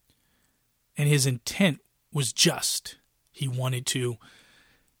and his intent was just. He wanted to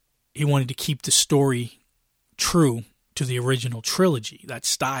keep the story true to the original trilogy, that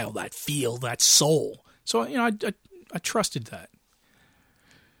style, that feel, that soul. So, you know, I trusted that.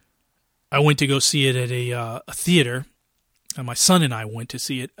 I went to go see it at a theater. My son and I went to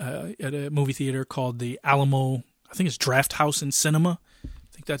see it at a movie theater called the Alamo, I think it's Draft House and Cinema.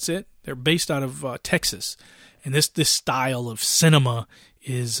 I think that's it. They're based out of Texas. And this style of cinema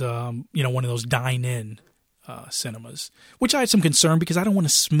is, one of those dine-in cinemas, which I had some concern because I don't want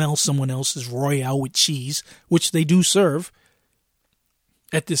to smell someone else's Royale with cheese, which they do serve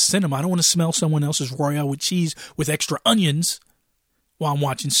at this cinema. I don't want to smell someone else's Royale with cheese with extra onions while I'm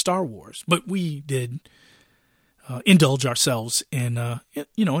watching Star Wars. But we did indulge ourselves in a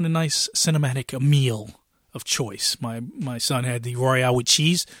nice cinematic meal of choice. My son had the Royale with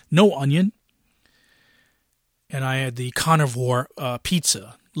cheese, no onion, and I had the carnivore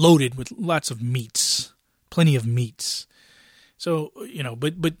pizza loaded with lots of meats, plenty of meats. So, you know,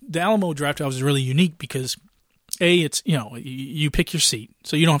 but the Alamo Draft House is really unique because it's, you know, you pick your seat,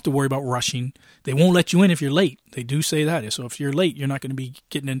 so you don't have to worry about rushing. They won't let you in if you're late. They do say that. So if you're late, you're not going to be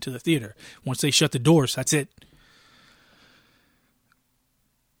getting into the theater. Once they shut the doors, that's it.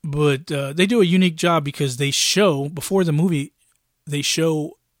 But they do a unique job because they show, before the movie,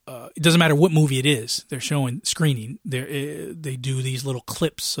 it doesn't matter what movie it is, they're showing screening. They do these little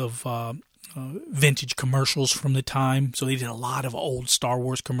clips of vintage commercials from the time. So they did a lot of old Star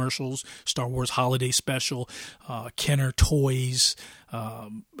Wars commercials, Star Wars Holiday Special, Kenner Toys,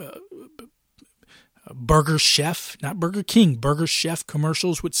 Burger Chef, not Burger King, Burger Chef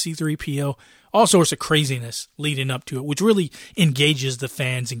commercials with C-3PO. All sorts of craziness leading up to it, which really engages the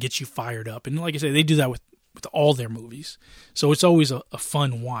fans and gets you fired up. And like I say, they do that with all their movies. So it's always a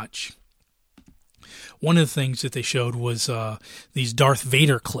fun watch. One of the things that they showed was these Darth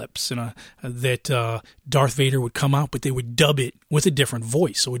Vader clips, and that Darth Vader would come out, but they would dub it with a different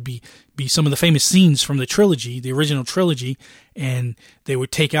voice. So it would be some of the famous scenes from the trilogy, the original trilogy, and they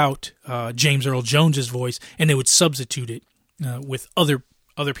would take out James Earl Jones's voice, and they would substitute it with other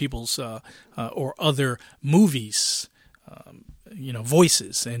people's or other movies,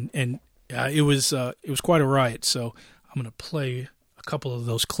 voices, and it was quite a riot. So I'm going to play a couple of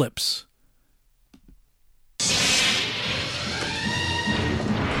those clips.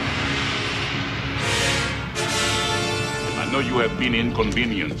 I know you have been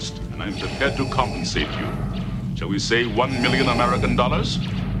inconvenienced, and I'm prepared to compensate you. Shall we say $1 million American dollars?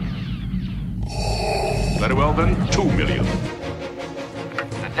 Very well then, $2 million.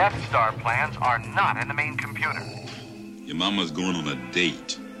 The Death Star plans are not in the main computer. Your mama's going on a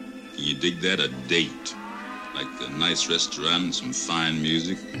date. Can you dig that? A date. Like a nice restaurant and some fine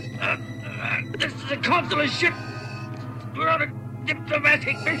music. This is a consular ship. We're on a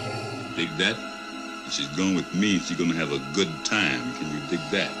diplomatic mission. Dig that? If she's going with me, she's going to have a good time. Can you dig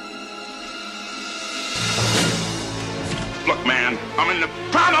that? Look, man, I'm in the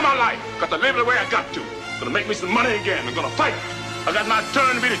prime of my life. Got to live the way I got to. Gonna make me some money again. I'm gonna fight. I got my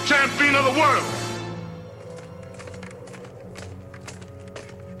turn to be the champion of the world.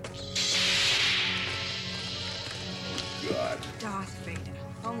 God. Darth Vader,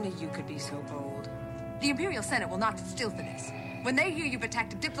 only you could be so bold. The Imperial Senate will not sit still for this. When they hear you've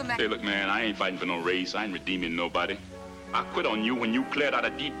attacked a diplomat... Hey, look, man, I ain't fighting for no race. I ain't redeeming nobody. I quit on you when you cleared out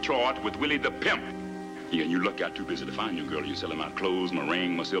of Detroit with Willie the Pimp. Yeah, and you look out too busy to find your girl. You're selling my clothes, my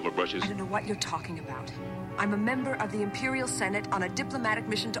ring, my silver brushes. I don't know what you're talking about. I'm a member of the Imperial Senate on a diplomatic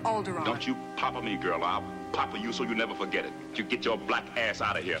mission to Alderaan. Don't you papa me, girl. I'll papa you so you never forget it. You get your black ass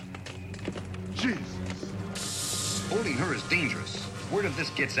out of here. Jesus. Holding her is dangerous. Word of this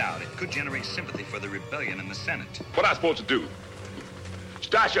gets out, it could generate sympathy for the rebellion in the Senate. What I supposed to do?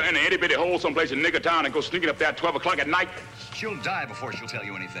 Stash her in an itty-bitty hole someplace in Nigger Town and go sneaking up there at 12 o'clock at night? She'll die before she'll tell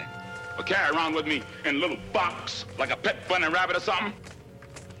you anything. Or carry around with me in a little box like a pet bunny rabbit or something?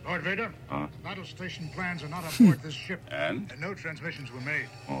 Lord Vader, Huh? battle station plans are not aboard this ship. And? No transmissions were made.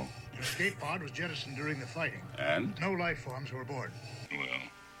 Oh. Your escape pod was jettisoned during the fighting. And? No life forms were aboard. Well,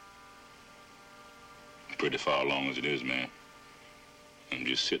 pretty far along as it is, man. I'm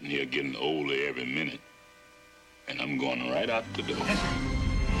just sitting here getting older every minute. And I'm going right out the door.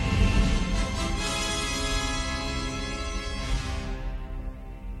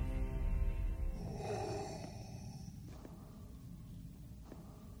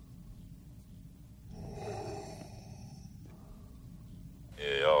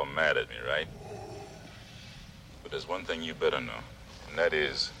 Yeah, y'all mad at me, right? But there's one thing you better know, and that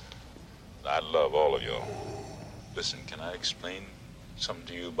is, I love all of y'all. Listen, can I explain something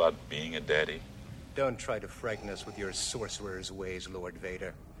to you about being a daddy? Don't try to frighten us with your sorcerer's ways, Lord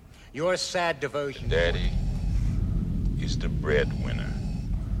Vader. Your sad devotion... Daddy is the breadwinner.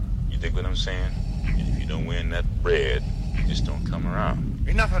 You dig what I'm saying? And if you don't win that bread, you just don't come around.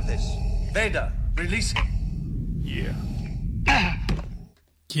 Enough of this. Vader, release him. Yeah.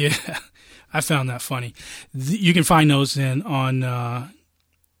 Yeah, I found that funny. You can find those on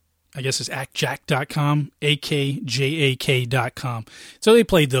I guess it's actjack.com, akjak.com. So they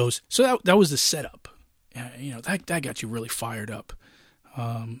played those. So that was the setup. You know, that got you really fired up.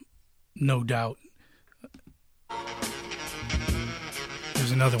 No doubt.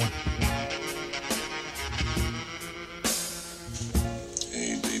 There's another one.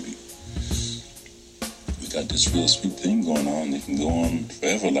 Hey, baby. We got this real sweet thing going on. It can go on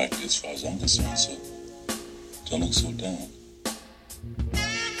forever like this, as far as I'm concerned, so don't look so down.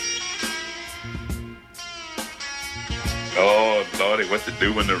 Oh, Lordy, what to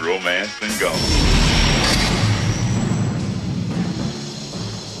do when the romance been gone?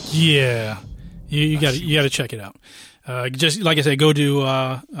 Yeah, you got to check it out. Just like I said, go to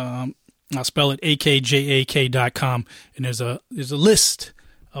I'll spell it akjak.com, and there's a list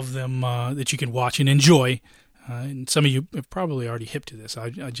of them that you can watch and enjoy. And some of you have probably already hip to this.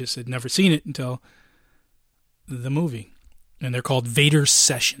 I just had never seen it until the movie, and they're called Vader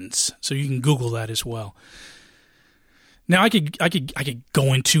Sessions. So you can Google that as well. Now I could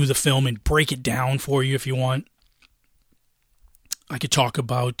go into the film and break it down for you if you want. I could talk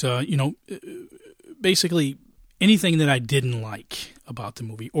about basically anything that I didn't like about the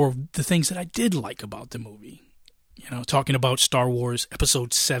movie, or the things that I did like about the movie. You know, talking about Star Wars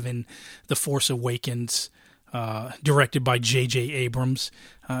Episode 7, The Force Awakens, directed by J.J. Abrams.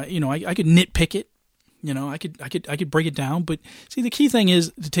 I could nitpick it. You know, I could break it down. But see, the key thing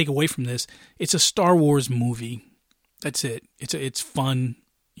is to take away from this: it's a Star Wars movie. That's it. It's fun.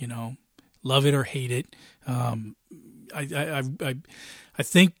 You know, love it or hate it. I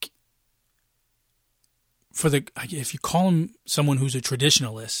think if you call him someone who's a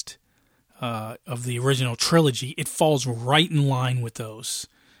traditionalist of the original trilogy, it falls right in line with those.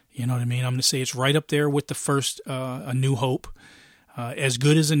 You know what I mean? I'm going to say it's right up there with the first A New Hope, as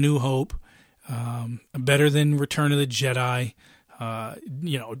good as A New Hope, better than Return of the Jedi.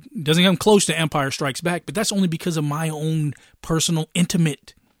 Doesn't come close to Empire Strikes Back, but that's only because of my own personal,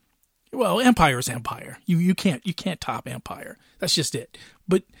 intimate. Well, Empire is Empire. You can't top Empire. That's just it.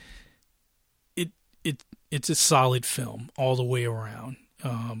 But it's a solid film all the way around.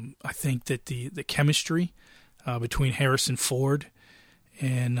 I think that the chemistry between Harrison Ford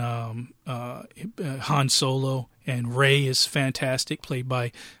and Han Solo and Rey is fantastic, played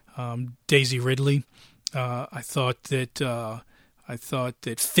by Daisy Ridley. I thought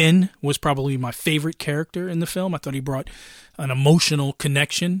that Finn was probably my favorite character in the film. I thought he brought an emotional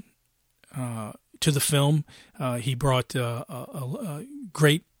connection to the film. He brought a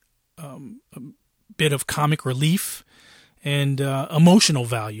great bit of comic relief and emotional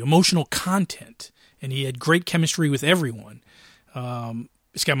value, emotional content. And he had great chemistry with everyone.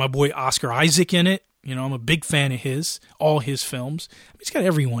 It's got my boy Oscar Isaac in it. You know, I'm a big fan of all his films. He's got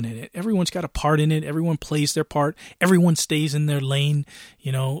everyone in it. Everyone's got a part in it. Everyone plays their part. Everyone stays in their lane.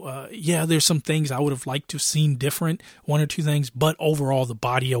 You know, there's some things I would have liked to have seen different, one or two things, but overall the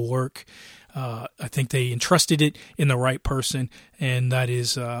body of work, I think they entrusted it in the right person, and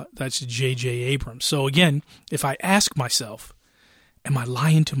that's J.J. Abrams. So again, if I ask myself, am I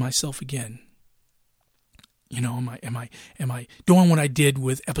lying to myself again? You know, am I doing what I did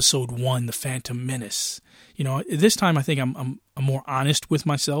with Episode 1, The Phantom Menace? You know, this time I think I'm more honest with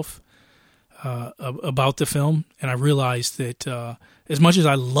myself about the film, and I realized that as much as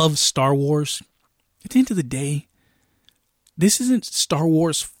I love Star Wars, at the end of the day, this isn't Star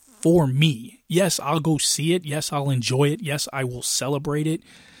Wars for me. Yes, I'll go see it. Yes, I'll enjoy it. Yes, I will celebrate it.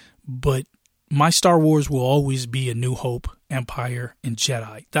 But my Star Wars will always be A New Hope, Empire, and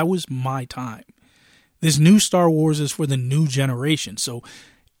Jedi. That was my time. This new Star Wars is for the new generation. So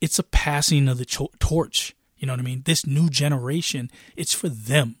it's a passing of the torch. You know what I mean? This new generation, it's for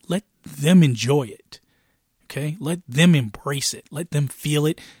them. Let them enjoy it. Okay? Let them embrace it. Let them feel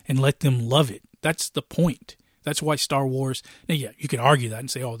it and let them love it. That's the point. That's why Star Wars, now, yeah, you can argue that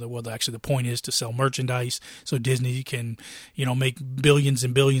and say, oh, well, actually the point is to sell merchandise so Disney can, you know, make billions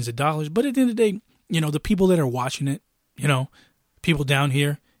and billions of dollars. But at the end of the day, you know, the people that are watching it, you know, people down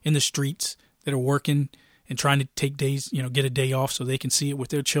here in the streets that are working and trying to take days, you know, get a day off so they can see it with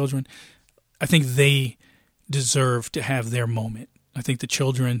their children, I think they deserve to have their moment. I think the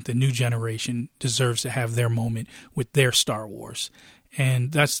children, the new generation, deserves to have their moment with their Star Wars.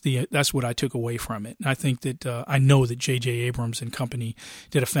 And that's what I took away from it. And I think that I know that J.J. Abrams and company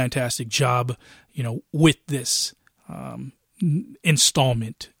did a fantastic job, you know, with this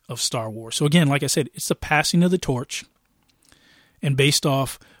installment of Star Wars. So again, like I said, it's the passing of the torch. And based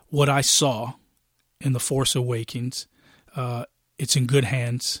off what I saw in The Force Awakens, it's in good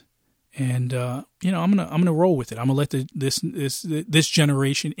hands. And you know, I'm gonna roll with it. I'm gonna let this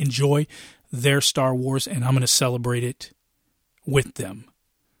generation enjoy their Star Wars, and I'm gonna celebrate it with them.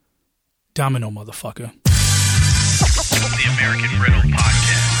 Domino, motherfucker. The American Riddle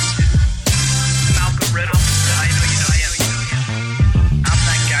Podcast. Malcolm Riddle. I know you know him. I'm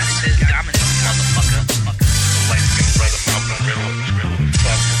that guy that says domino, motherfucker. The light-skinned brother Malcolm Riddle.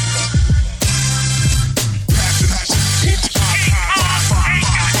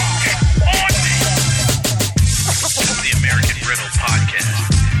 The American Riddle Podcast.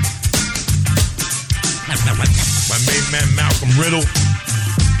 My main man Malcolm Riddle.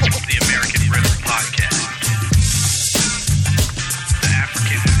 The American Riddle Podcast.